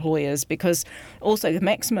threaten employers, because also the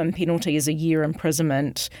maximum penalty is a year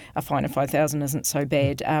imprisonment. A fine of $5,000 isn't so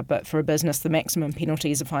bad, but for a business, the maximum penalty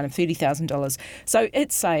is a fine of $30,000. So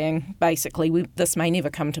it's saying, basically, this may never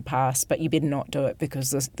come to pass, but you better not do it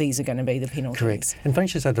because these are going to be the penalties. Correct. And funny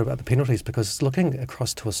you said about the penalties, because looking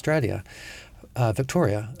across to Australia,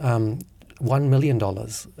 Victoria, $1 million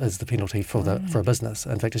is the penalty for a business.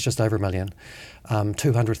 In fact, it's just over $1 million.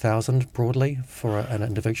 200,000 broadly for an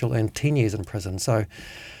individual, and 10 years in prison. So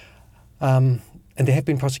And there have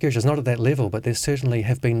been prosecutions, not at that level, but there certainly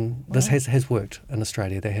have been. This has worked in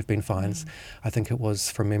Australia. There have been fines. I think it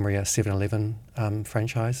was, from memory, a 7-Eleven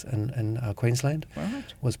franchise in Queensland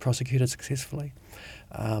was prosecuted successfully.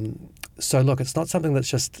 So look, it's not something that's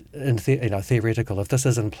just theoretical. If this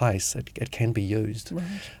is in place, it can be used,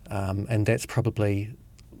 and that's probably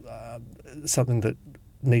something that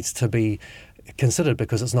needs to be considered,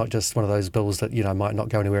 because it's not just one of those bills that might not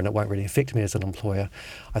go anywhere and it won't really affect me as an employer.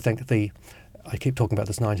 I think I keep talking about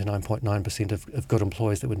this 99.9% of good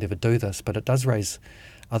employers that would never do this, but it does raise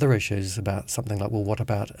other issues about something like, well, what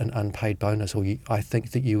about an unpaid bonus? Or I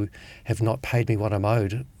think that you have not paid me what I'm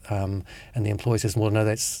owed. And the employer says, well, no,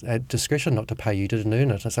 that's at discretion not to pay you. You didn't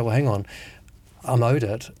earn it. I say, well, hang on, I'm owed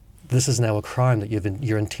it. This is now a crime that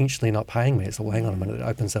you're intentionally not paying me. So, well, hang on a minute. It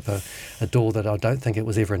opens up a door that I don't think it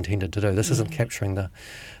was ever intended to do. This isn't capturing the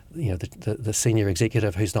senior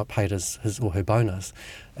executive who's not paid his or her bonus.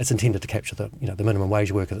 It's intended to capture the minimum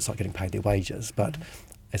wage worker that's not getting paid their wages. But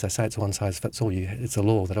as I say, it's one size fits all. It's a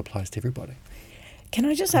law that applies to everybody. Can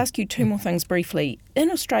I just ask you two more things briefly? In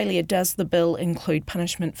Australia, does the bill include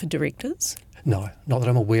punishment for directors? No, not that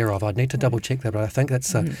I'm aware of. I'd need to double check that, but I think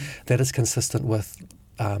that is consistent with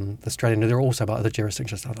Australia. There are also other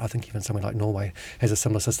jurisdictions. I think even somewhere like Norway has a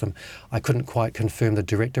similar system. I couldn't quite confirm the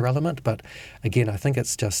director element, but again, I think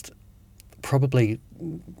it's just probably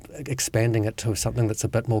expanding it to something that's a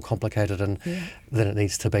bit more complicated than it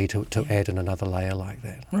needs to be to add in another layer like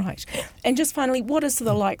that. Right. And just finally, what is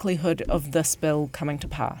the likelihood of this bill coming to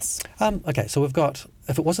pass? Okay, so we've got,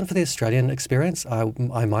 if it wasn't for the Australian experience,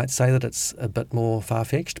 I might say that it's a bit more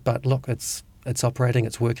far-fetched, but look, it's operating,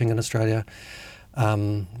 it's working in Australia.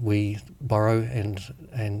 We borrow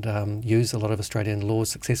and use a lot of Australian laws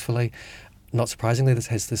successfully. Not surprisingly, this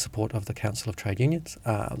has the support of the Council of Trade Unions.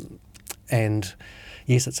 And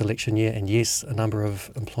yes, it's election year, and yes, a number of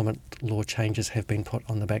employment law changes have been put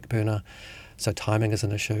on the back burner, so timing is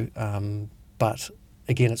an issue. But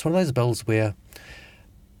again, it's one of those bills where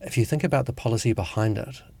if you think about the policy behind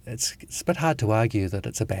it, it's a bit hard to argue that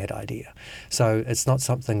it's a bad idea. So it's not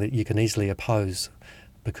something that you can easily oppose,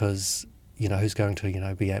 because who's going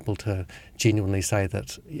to be able to genuinely say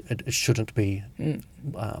that it shouldn't be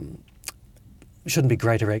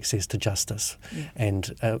greater access to justice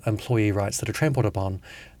and employee rights that are trampled upon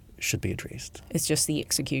should be addressed. It's just the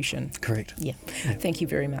execution. Correct. Yeah. Thank you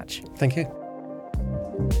very much. Thank you.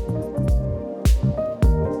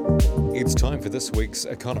 It's time for this week's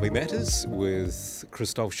Economy Matters with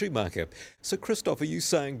Christoph Schumacher. So, Christoph, are you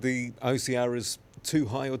saying the OCR is too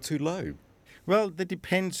high or too low? Well, that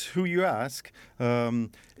depends who you ask.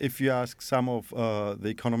 If you ask some of the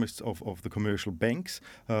economists of the commercial banks,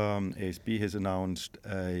 ASB has announced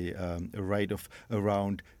a rate of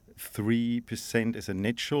around 3% as a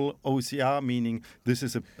natural OCR, meaning this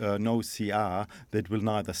is an OCR that will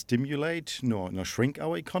neither stimulate nor shrink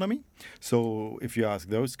our economy. So if you ask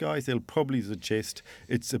those guys, they'll probably suggest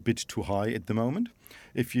it's a bit too high at the moment.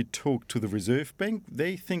 If you talk to the Reserve Bank,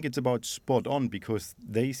 they think it's about spot on, because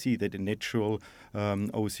they see that a natural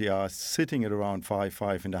OCR is sitting at around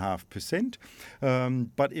 5.5%.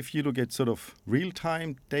 But if you look at sort of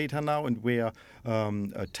real-time data now and where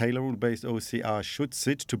a Taylor rule-based OCR should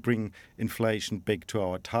sit to bring inflation back to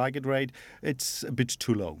our target rate, it's a bit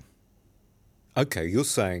too low. Okay, you're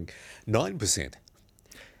saying 9%.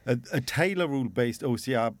 A Taylor rule-based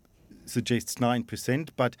OCR suggests 9%,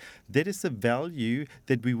 but that is the value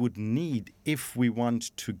that we would need if we want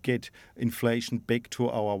to get inflation back to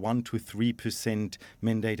our 1 to 3%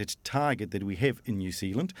 mandated target that we have in New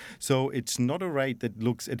Zealand. So it's not a rate that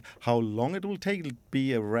looks at how long it will take. It'll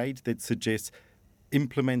be a rate that suggests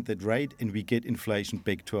implement that rate and we get inflation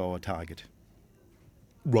back to our target.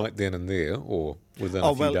 Right then and there, or within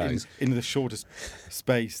a few days? In the shortest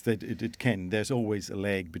space that it can. There's always a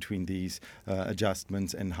lag between these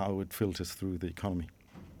adjustments and how it filters through the economy.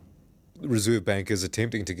 The Reserve Bank is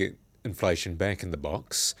attempting to get inflation back in the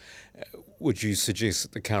box. Would you suggest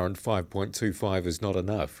that the current 5.25 is not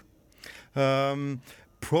enough?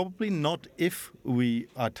 Probably not if we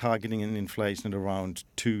are targeting an inflation at around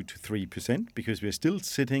 2 to 3%, because we're still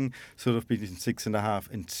sitting sort of between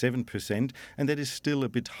 6.5% and 7%, and that is still a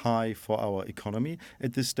bit high for our economy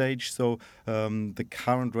at this stage. So the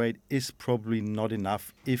current rate is probably not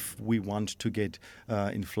enough if we want to get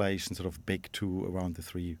inflation sort of back to around the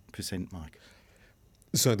 3% mark.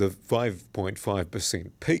 So the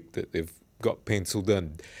 5.5% peak that they've got penciled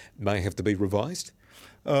in may have to be revised?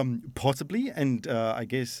 Possibly, and I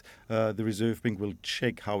guess the Reserve Bank will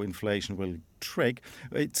check how inflation will track.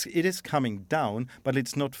 It is coming down, but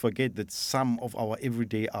let's not forget that some of our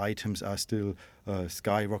everyday items are still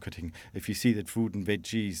skyrocketing. If you see that fruit and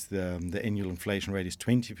veggies, the annual inflation rate is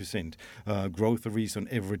 20%, groceries on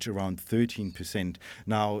average around 13%.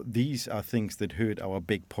 Now, these are things that hurt our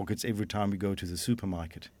big pockets every time we go to the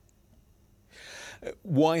supermarket.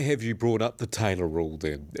 Why have you brought up the Taylor rule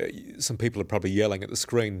then? Some people are probably yelling at the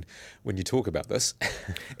screen when you talk about this.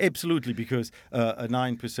 Absolutely, because a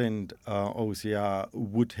 9% OCR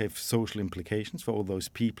would have social implications for all those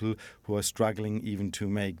people who are struggling even to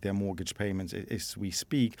make their mortgage payments as we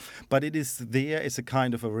speak. But it is there as a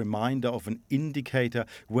kind of a reminder of an indicator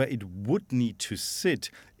where it would need to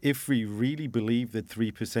sit if we really believe that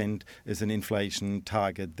 3% is an inflation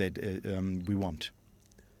target that we want.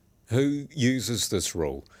 Who uses this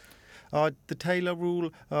rule? The Taylor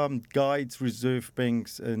rule guides reserve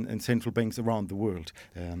banks and central banks around the world.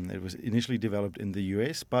 It was initially developed in the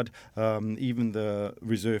US, but even the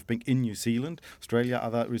Reserve Bank in New Zealand, Australia,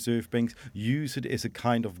 other reserve banks use it as a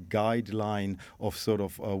kind of guideline of sort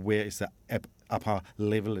of where is the upper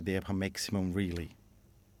level, the upper maximum really.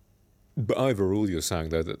 But overall, you're saying,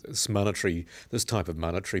 though, that this type of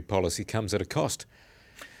monetary policy comes at a cost.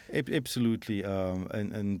 Absolutely,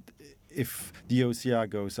 and if the OCR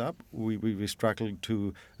goes up, we struggle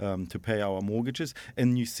to pay our mortgages.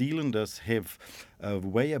 And New Zealanders have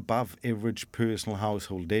way above average personal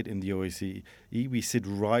household debt in the OECD. We sit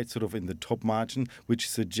right sort of in the top margin, which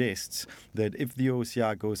suggests that if the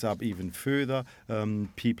OCR goes up even further,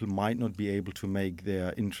 people might not be able to make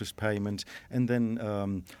their interest payments, and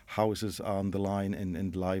then houses are on the line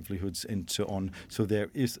and livelihoods and so on. So there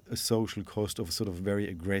is a social cost of sort of very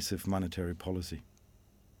aggressive monetary policy.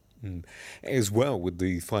 As well, with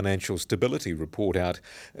the Financial Stability Report out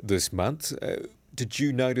this month, did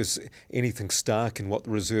you notice anything stark in what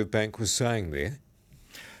the Reserve Bank was saying there?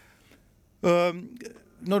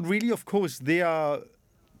 Not really. Of course, they are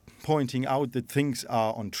pointing out that things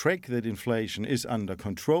are on track, that inflation is under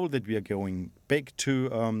control, that we are going back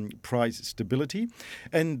to price stability.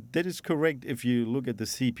 And that is correct if you look at the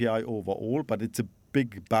CPI overall, but it's a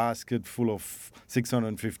big basket full of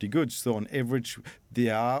 650 goods. So on average, they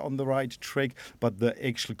are on the right track, but the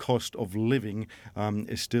actual cost of living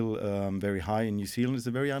is still very high in New Zealand. It's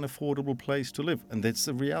a very unaffordable place to live, and that's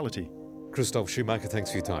the reality. Christoph Schumacher,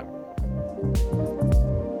 thanks for your time.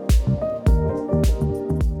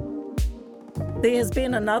 There has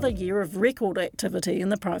been another year of record activity in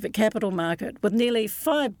the private capital market, with nearly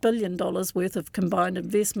 $5 billion worth of combined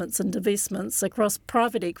investments and divestments across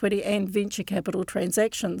private equity and venture capital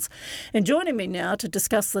transactions. And joining me now to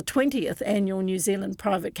discuss the 20th Annual New Zealand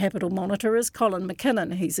Private Capital Monitor is Colin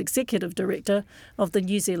McKinnon. He's Executive Director of the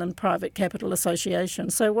New Zealand Private Capital Association.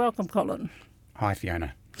 So welcome, Colin. Hi,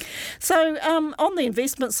 Fiona. So on the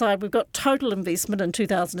investment side, we've got total investment in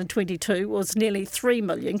 2022 was nearly $3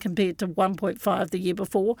 million compared to 1.5 the year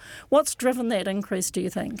before. What's driven that increase, do you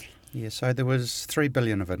think? Yeah, so there was $3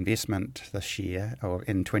 billion of investment this year, or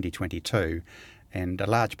in 2022, and a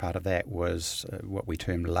large part of that was what we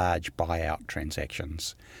term large buyout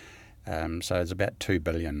transactions. So there's about $2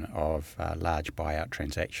 billion of large buyout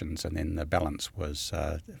transactions, and then the balance was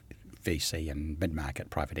VC and mid-market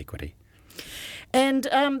private equity. And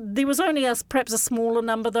there was only perhaps a smaller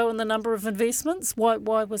number, though, in the number of investments. Why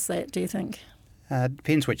was that, do you think?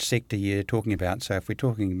 Depends which sector you're talking about. So if we're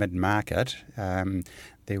talking mid-market,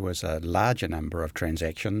 there was a larger number of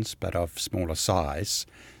transactions, but of smaller size.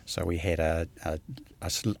 So we had a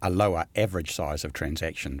lower average size of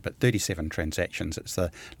transaction, but 37 transactions. It's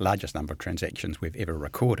the largest number of transactions we've ever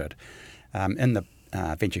recorded. In the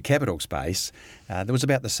venture capital space, there was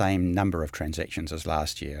about the same number of transactions as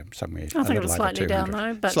last year, somewhere I think it was slightly down,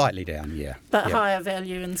 though. But slightly down, yeah. But yep. Higher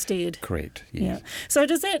value instead. Correct, yes. Yeah. So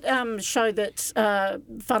does that show that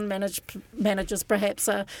fund managers perhaps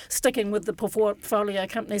are sticking with the portfolio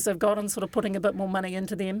companies they've got and sort of putting a bit more money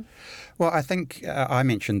into them? Well, I think I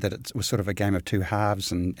mentioned that it was sort of a game of two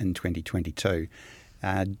halves in 2022.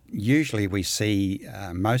 Usually we see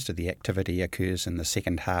most of the activity occurs in the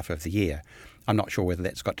second half of the year. I'm not sure whether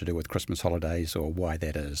that's got to do with Christmas holidays or why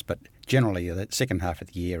that is, but generally the second half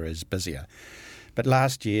of the year is busier. But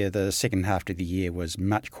last year, the second half of the year was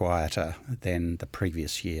much quieter than the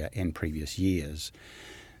previous year and previous years.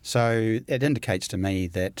 So it indicates to me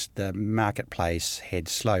that the marketplace had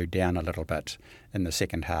slowed down a little bit in the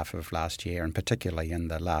second half of last year, and particularly in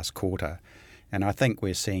the last quarter. And I think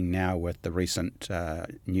we're seeing now with the recent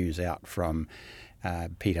news out from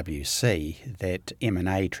PwC that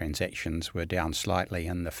M&A transactions were down slightly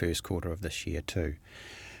in the first quarter of this year too.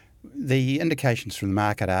 The indications from the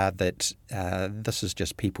market are that this is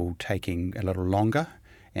just people taking a little longer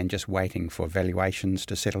and just waiting for valuations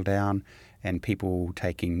to settle down, and people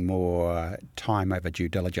taking more time over due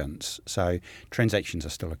diligence. So transactions are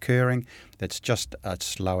still occurring. It's just a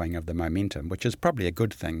slowing of the momentum, which is probably a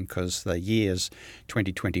good thing because the years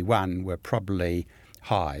 2021 were probably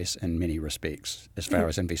highs in many respects as far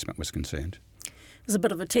as investment was concerned. There's a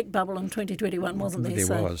bit of a tech bubble in 2021, wasn't there?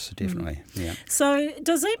 There was, definitely, yeah. So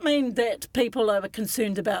does that mean that people are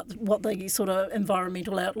concerned about what the sort of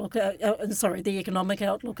environmental outlook, the economic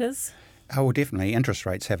outlook is? Oh, well, definitely. Interest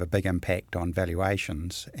rates have a big impact on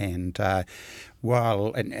valuations, and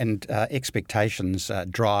while expectations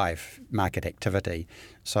drive market activity.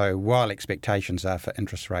 So while expectations are for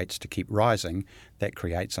interest rates to keep rising, that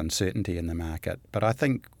creates uncertainty in the market. But I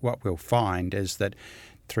think what we'll find is that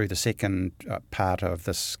through the second part of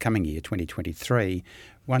this coming year, 2023,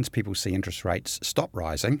 once people see interest rates stop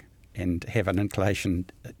rising and have an inclination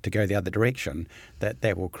to go the other direction,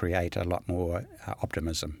 that will create a lot more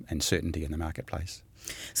optimism and certainty in the marketplace.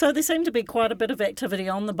 So there seemed to be quite a bit of activity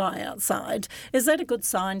on the buyout side. Is that a good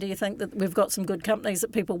sign, do you think, that we've got some good companies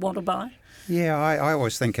that people want to buy? Yeah, I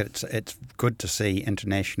always think it's good to see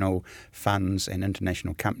international funds and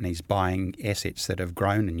international companies buying assets that have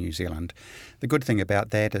grown in New Zealand. The good thing about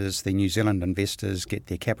that is the New Zealand investors get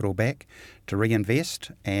their capital back to reinvest,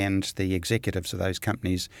 and the executives of those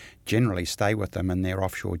companies generally stay with them in their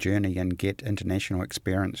offshore journey and get international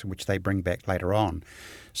experience, which they bring back later on.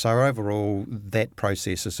 So overall, that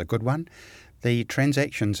process is a good one. The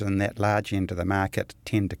transactions in that large end of the market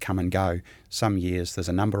tend to come and go. Some years there's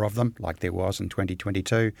a number of them, like there was in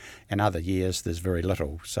 2022, and other years there's very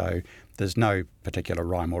little. So there's no particular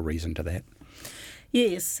rhyme or reason to that.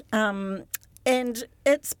 Yes. And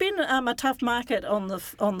it's been a tough market on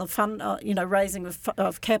the fund, raising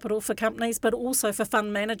of capital for companies, but also for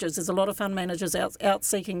fund managers. There's a lot of fund managers out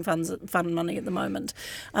seeking fund money at the moment.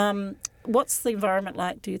 What's the environment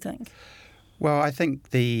like, do you think? Well, I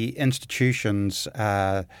think the institutions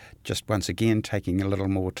are just once again taking a little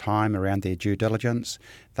more time around their due diligence.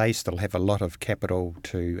 They still have a lot of capital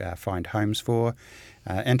to find homes for.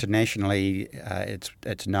 Internationally,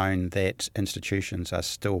 it's known that institutions are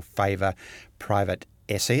still favour private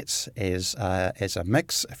assets as a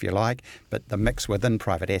mix, if you like, but the mix within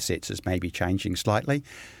private assets is maybe changing slightly.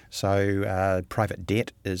 So private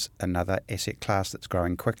debt is another asset class that's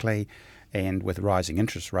growing quickly. And with rising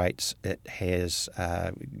interest rates, it has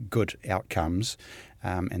good outcomes.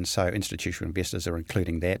 And so institutional investors are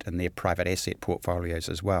including that in their private asset portfolios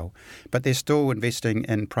as well. But they're still investing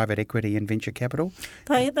in private equity and venture capital.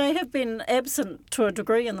 They have been absent to a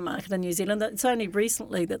degree in the market in New Zealand. It's only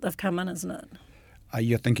recently that they've come in, isn't it?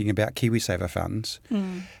 You're thinking about KiwiSaver funds.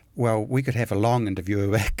 Mm. Well, we could have a long interview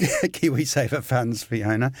about KiwiSaver funds,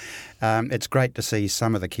 Fiona. It's great to see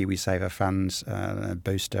some of the KiwiSaver funds,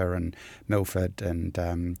 Booster and Milford and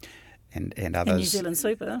others. And New Zealand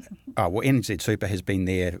Super. Oh, well, NZ Super has been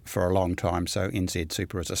there for a long time, so NZ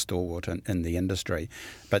Super is a stalwart in the industry.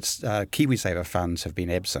 But KiwiSaver funds have been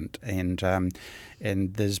absent, and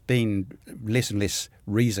there's been less and less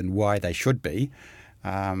reason why they should be.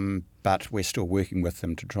 But we're still working with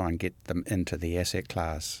them to try and get them into the asset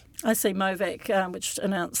class. I see Movac, which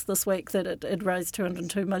announced this week that it raised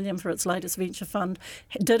 $202 million for its latest venture fund,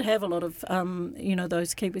 did have a lot of,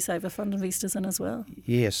 those KiwiSaver fund investors in as well.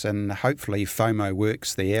 Yes, and hopefully FOMO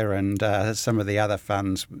works there, and some of the other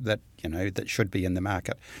funds that should be in the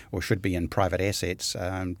market or should be in private assets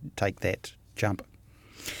take that jump.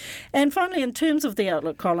 And finally, in terms of the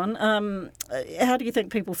outlook, Colin, how do you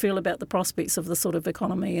think people feel about the prospects of the sort of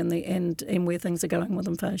economy and where things are going with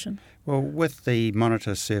inflation? Well, with the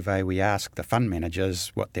Monitor survey, we ask the fund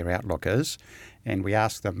managers what their outlook is, and we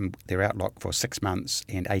ask them their outlook for 6 months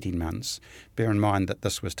and 18 months. Bear in mind that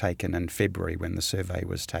this was taken in February when the survey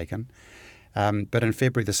was taken. But in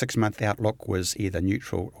February, the 6-month outlook was either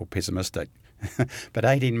neutral or pessimistic. But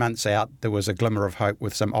 18 months out, there was a glimmer of hope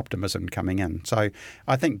with some optimism coming in. So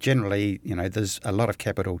I think generally, there's a lot of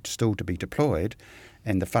capital still to be deployed,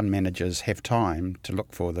 and the fund managers have time to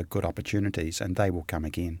look for the good opportunities, and they will come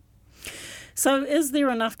again. So is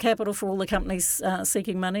there enough capital for all the companies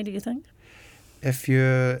seeking money, do you think?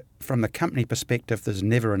 From the company perspective, there's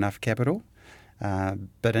never enough capital.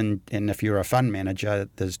 But if you're a fund manager,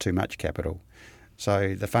 there's too much capital.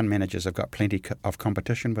 So the fund managers have got plenty of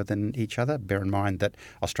competition within each other. Bear in mind that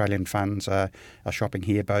Australian funds are shopping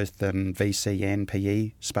here both in VC and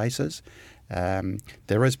PE spaces.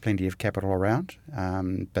 There is plenty of capital around,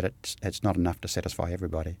 but it's not enough to satisfy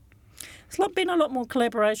everybody. There's been a lot more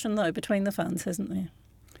collaboration, though, between the funds, hasn't there?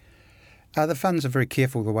 The funds are very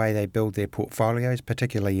careful the way they build their portfolios,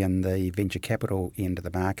 particularly in the venture capital end of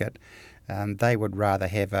the market. They would rather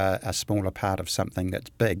have a smaller part of something that's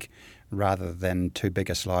big rather than too big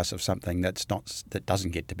a slice of something that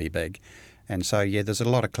doesn't get to be big. And so, there's a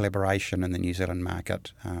lot of collaboration in the New Zealand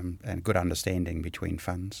market and good understanding between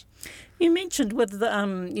funds. You mentioned with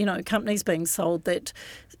the companies being sold that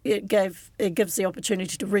it gives the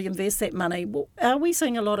opportunity to reinvest that money. Are we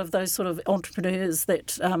seeing a lot of those sort of entrepreneurs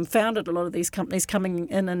that founded a lot of these companies coming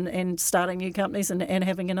in and starting new companies and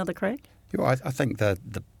having another crack? I think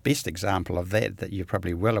the best example of that you're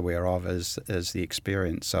probably well aware of is the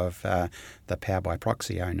experience of the Power by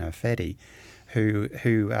Proxy owner, Fadi, who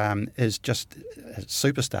is just a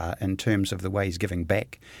superstar in terms of the way he's giving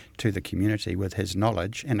back to the community with his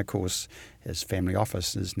knowledge, and of course his family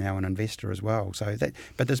office is now an investor as well.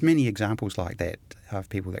 But there's many examples like that of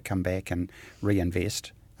people that come back and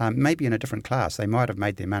reinvest, maybe in a different class. They might have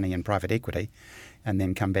made their money in private equity and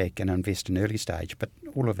then come back and invest in early stage, but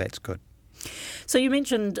all of that's good. So you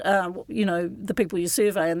mentioned, the people you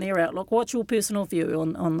survey and their outlook. What's your personal view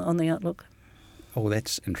on the outlook? Oh,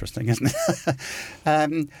 that's interesting, isn't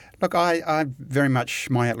it? Look, my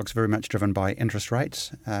outlook's very much driven by interest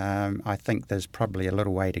rates. I think there's probably a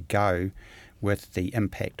little way to go with the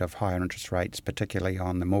impact of higher interest rates, particularly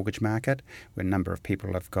on the mortgage market, where a number of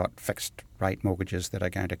people have got fixed rate mortgages that are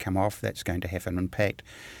going to come off. That's going to have an impact.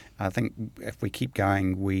 I think if we keep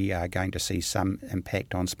going, we are going to see some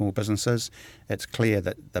impact on small businesses. It's clear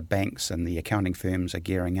that the banks and the accounting firms are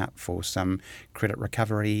gearing up for some credit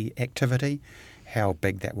recovery activity. How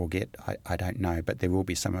big that will get, I don't know, but there will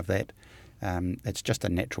be some of that. It's just a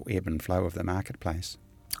natural ebb and flow of the marketplace.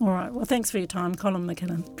 All right. Well, thanks for your time, Colin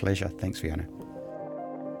McKinnon. Pleasure. Thanks, Fiona.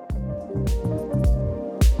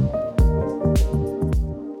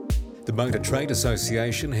 The Motor Trade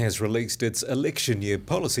Association has released its election year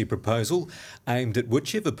policy proposal aimed at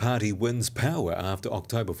whichever party wins power after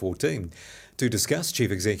October 14. To discuss, Chief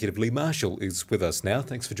Executive Lee Marshall is with us now.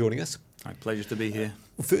 Thanks for joining us. Pleasure to be here.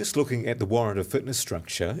 First, looking at the warrant of fitness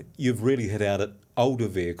structure, you've really hit out at older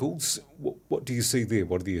vehicles. What do you see there?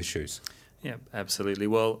 What are the issues? Yeah, absolutely.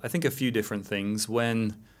 Well, I think a few different things.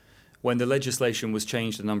 When the legislation was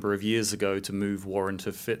changed a number of years ago to move warrant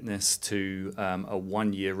of fitness to a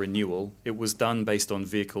one-year renewal, it was done based on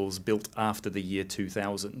vehicles built after the year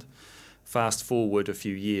 2000. Fast forward a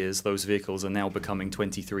few years, those vehicles are now becoming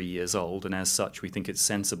 23 years old, and as such we think it's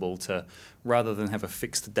sensible to, rather than have a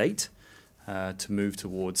fixed date, to move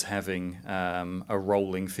towards having a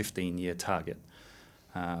rolling 15-year target.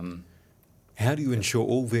 How do you ensure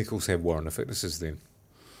all vehicles have warrant of fitnesses then?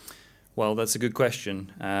 Well, that's a good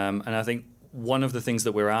question. And I think one of the things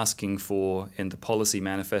that we're asking for in the policy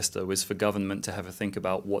manifesto is for government to have a think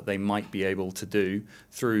about what they might be able to do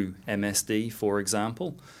through MSD, for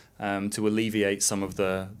example, to alleviate some of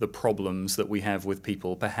the problems that we have with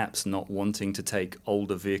people perhaps not wanting to take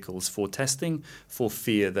older vehicles for testing for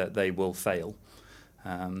fear that they will fail.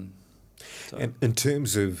 And in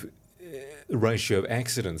terms of the ratio of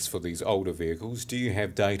accidents for these older vehicles, do you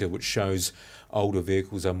have data which shows older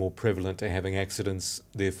vehicles are more prevalent to having accidents,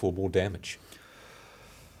 therefore more damage?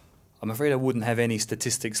 I'm afraid I wouldn't have any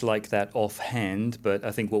statistics like that offhand, but I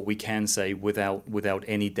think what we can say without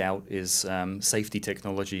any doubt is safety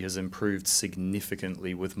technology has improved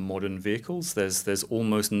significantly with modern vehicles. There's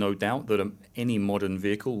almost no doubt that any modern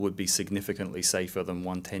vehicle would be significantly safer than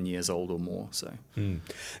one 10 years old or more. So,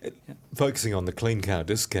 Focusing on the clean car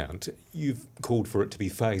discount, you've called for it to be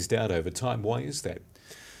phased out over time. Why is that?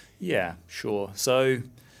 Yeah, sure. So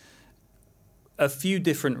a few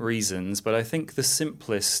different reasons, but I think the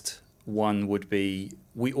simplest one would be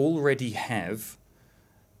we already have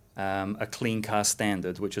a clean car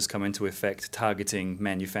standard which has come into effect targeting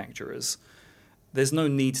manufacturers. There's no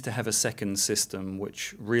need to have a second system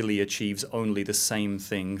which really achieves only the same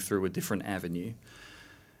thing through a different avenue.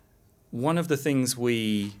 One of the things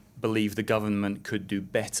we believe the government could do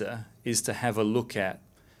better is to have a look at,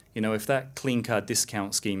 if that clean car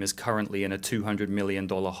discount scheme is currently in a $200 million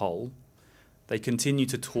hole, they continue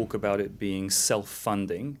to talk about it being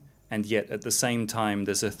self-funding, and yet at the same time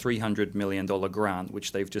there's a $300 million grant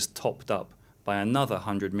which they've just topped up by another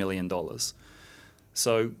 $100 million.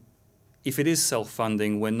 So if it is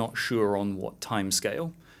self-funding, we're not sure on what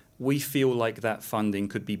timescale. We feel like that funding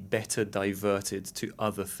could be better diverted to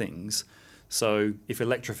other things. So if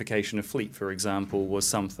electrification of fleet, for example, was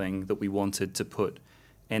something that we wanted to put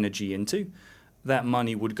energy into, that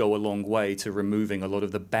money would go a long way to removing a lot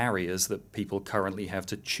of the barriers that people currently have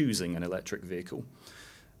to choosing an electric vehicle.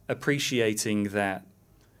 Appreciating that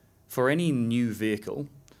for any new vehicle,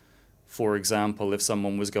 for example, if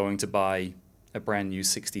someone was going to buy a brand new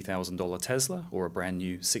 $60,000 Tesla or a brand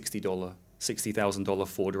new $60,000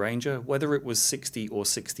 Ford Ranger, whether it was 60 or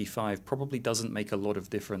 65 probably doesn't make a lot of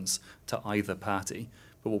difference to either party.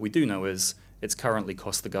 But what we do know is it's currently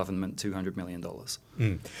cost the government $200 million.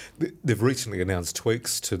 They've recently announced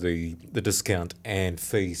tweaks to the discount and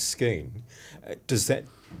fee scheme. Does that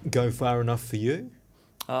go far enough for you?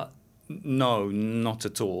 No, not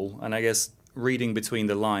at all. And I guess reading between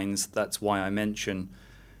the lines, that's why I mention,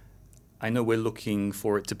 I know we're looking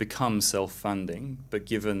for it to become self-funding, but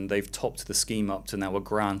given they've topped the scheme up to now a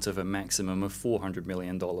grant of a maximum of $400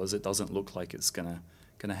 million, it doesn't look like it's going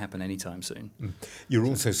to happen anytime soon. You're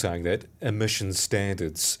also saying that emission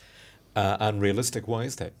standards are unrealistic. Why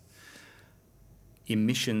is that?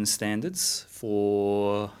 Emission standards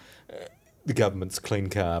for the government's clean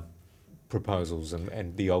car proposals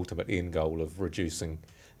and the ultimate end goal of reducing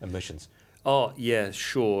emissions. Oh, yeah,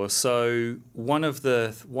 sure. So one of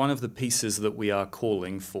the pieces that we are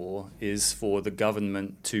calling for is for the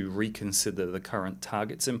government to reconsider the current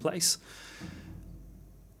targets in place.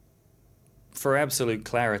 For absolute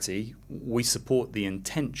clarity, we support the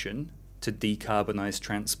intention to decarbonise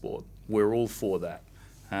transport. We're all for that.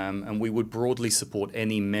 And we would broadly support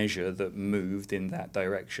any measure that moved in that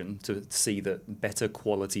direction to see that better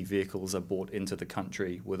quality vehicles are brought into the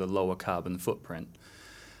country with a lower carbon footprint.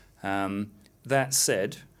 That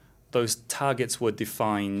said, those targets were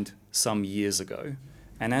defined some years ago,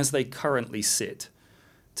 and as they currently sit,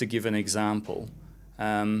 to give an example,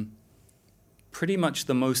 pretty much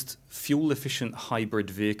the most fuel-efficient hybrid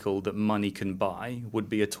vehicle that money can buy would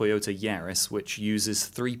be a Toyota Yaris, which uses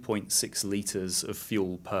 3.6 litres of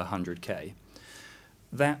fuel per 100k.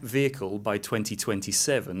 That vehicle, by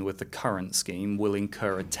 2027, with the current scheme, will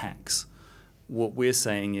incur a tax. What we're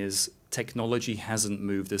saying is technology hasn't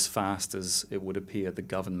moved as fast as it would appear the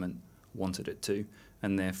government wanted it to,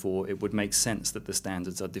 and therefore it would make sense that the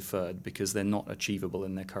standards are deferred because they're not achievable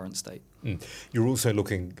in their current state. You're also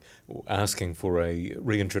asking for a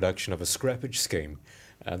reintroduction of a scrappage scheme.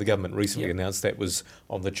 The government recently announced that was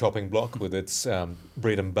on the chopping block with its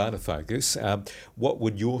bread and butter focus. What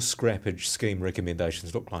would your scrappage scheme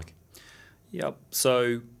recommendations look like? Yep.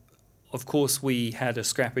 So, of course, we had a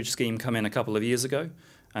scrappage scheme come in a couple of years ago,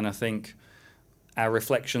 and I think our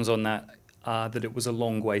reflections on that are that it was a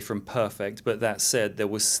long way from perfect, but that said, there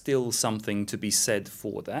was still something to be said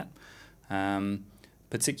for that.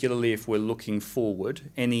 Particularly if we're looking forward,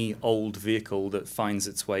 any old vehicle that finds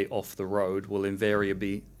its way off the road will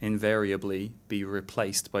invariably be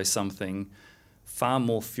replaced by something far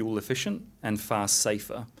more fuel efficient and far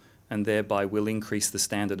safer, and thereby will increase the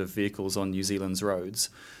standard of vehicles on New Zealand's roads.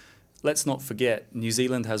 Let's not forget, New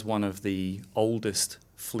Zealand has one of the oldest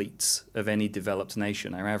fleets of any developed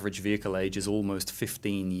nation. Our average vehicle age is almost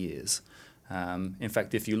 15 years. In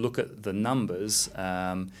fact, if you look at the numbers,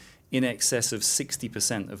 in excess of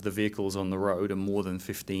 60% of the vehicles on the road are more than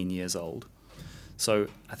 15 years old. So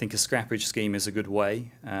I think a scrappage scheme is a good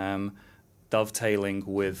way, dovetailing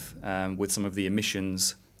with some of the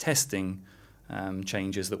emissions testing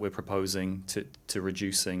changes that we're proposing to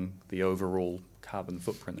reducing the overall carbon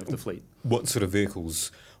footprint of the fleet. What sort of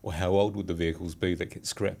vehicles, or how old would the vehicles be that get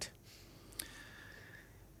scrapped?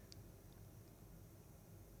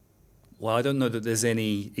 Well, I don't know that there's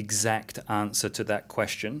any exact answer to that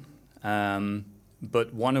question,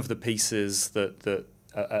 but one of the pieces that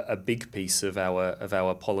a big piece of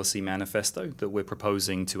our policy manifesto that we're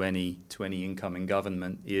proposing to any incoming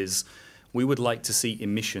government is we would like to see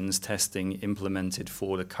emissions testing implemented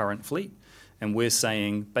for the current fleet. And we're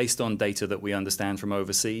saying, based on data that we understand from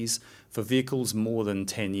overseas, for vehicles more than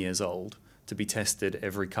 10 years old to be tested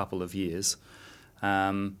every couple of years.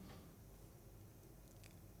 There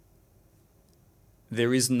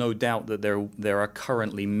is no doubt that there are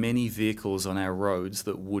currently many vehicles on our roads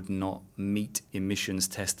that would not meet emissions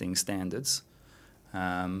testing standards,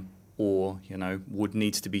 or would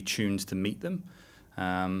need to be tuned to meet them.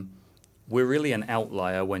 We're really an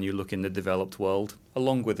outlier when you look in the developed world,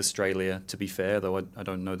 along with Australia, to be fair, though I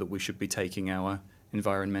don't know that we should be taking our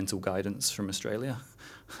environmental guidance from Australia.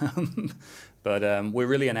 But we're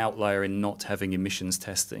really an outlier in not having emissions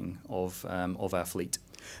testing of our fleet.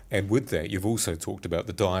 And with that, you've also talked about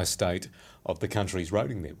the dire state of the country's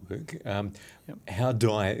roading network. How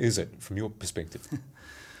dire is it from your perspective?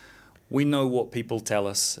 We know what people tell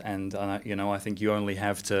us, and I think you only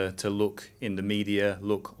have to look in the media,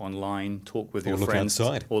 look online, talk with your friends,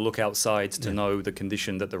 or look outside to know the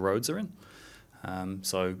condition that the roads are in.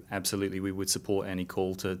 So absolutely, we would support any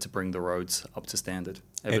call to bring the roads up to standard.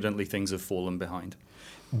 Evidently, things have fallen behind.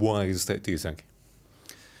 Why is that, do you think?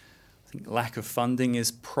 I think lack of funding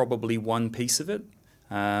is probably one piece of it.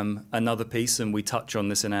 Another piece, and we touch on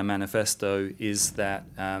this in our manifesto, is that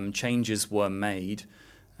changes were made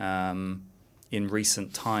in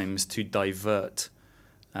recent times to divert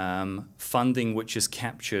funding which is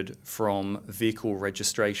captured from vehicle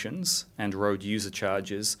registrations and road user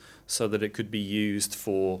charges so that it could be used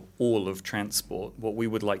for all of transport. What we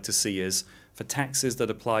would like to see is for taxes that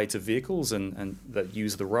apply to vehicles and that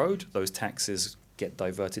use the road, those taxes get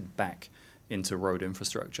diverted back into road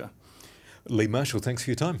infrastructure. Lee Marshall, thanks for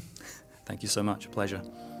your time. Thank you so much. A pleasure.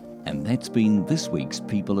 And that's been this week's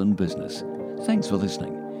People in Business. Thanks for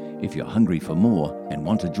listening. If you're hungry for more and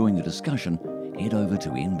want to join the discussion, head over to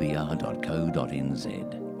nbr.co.nz.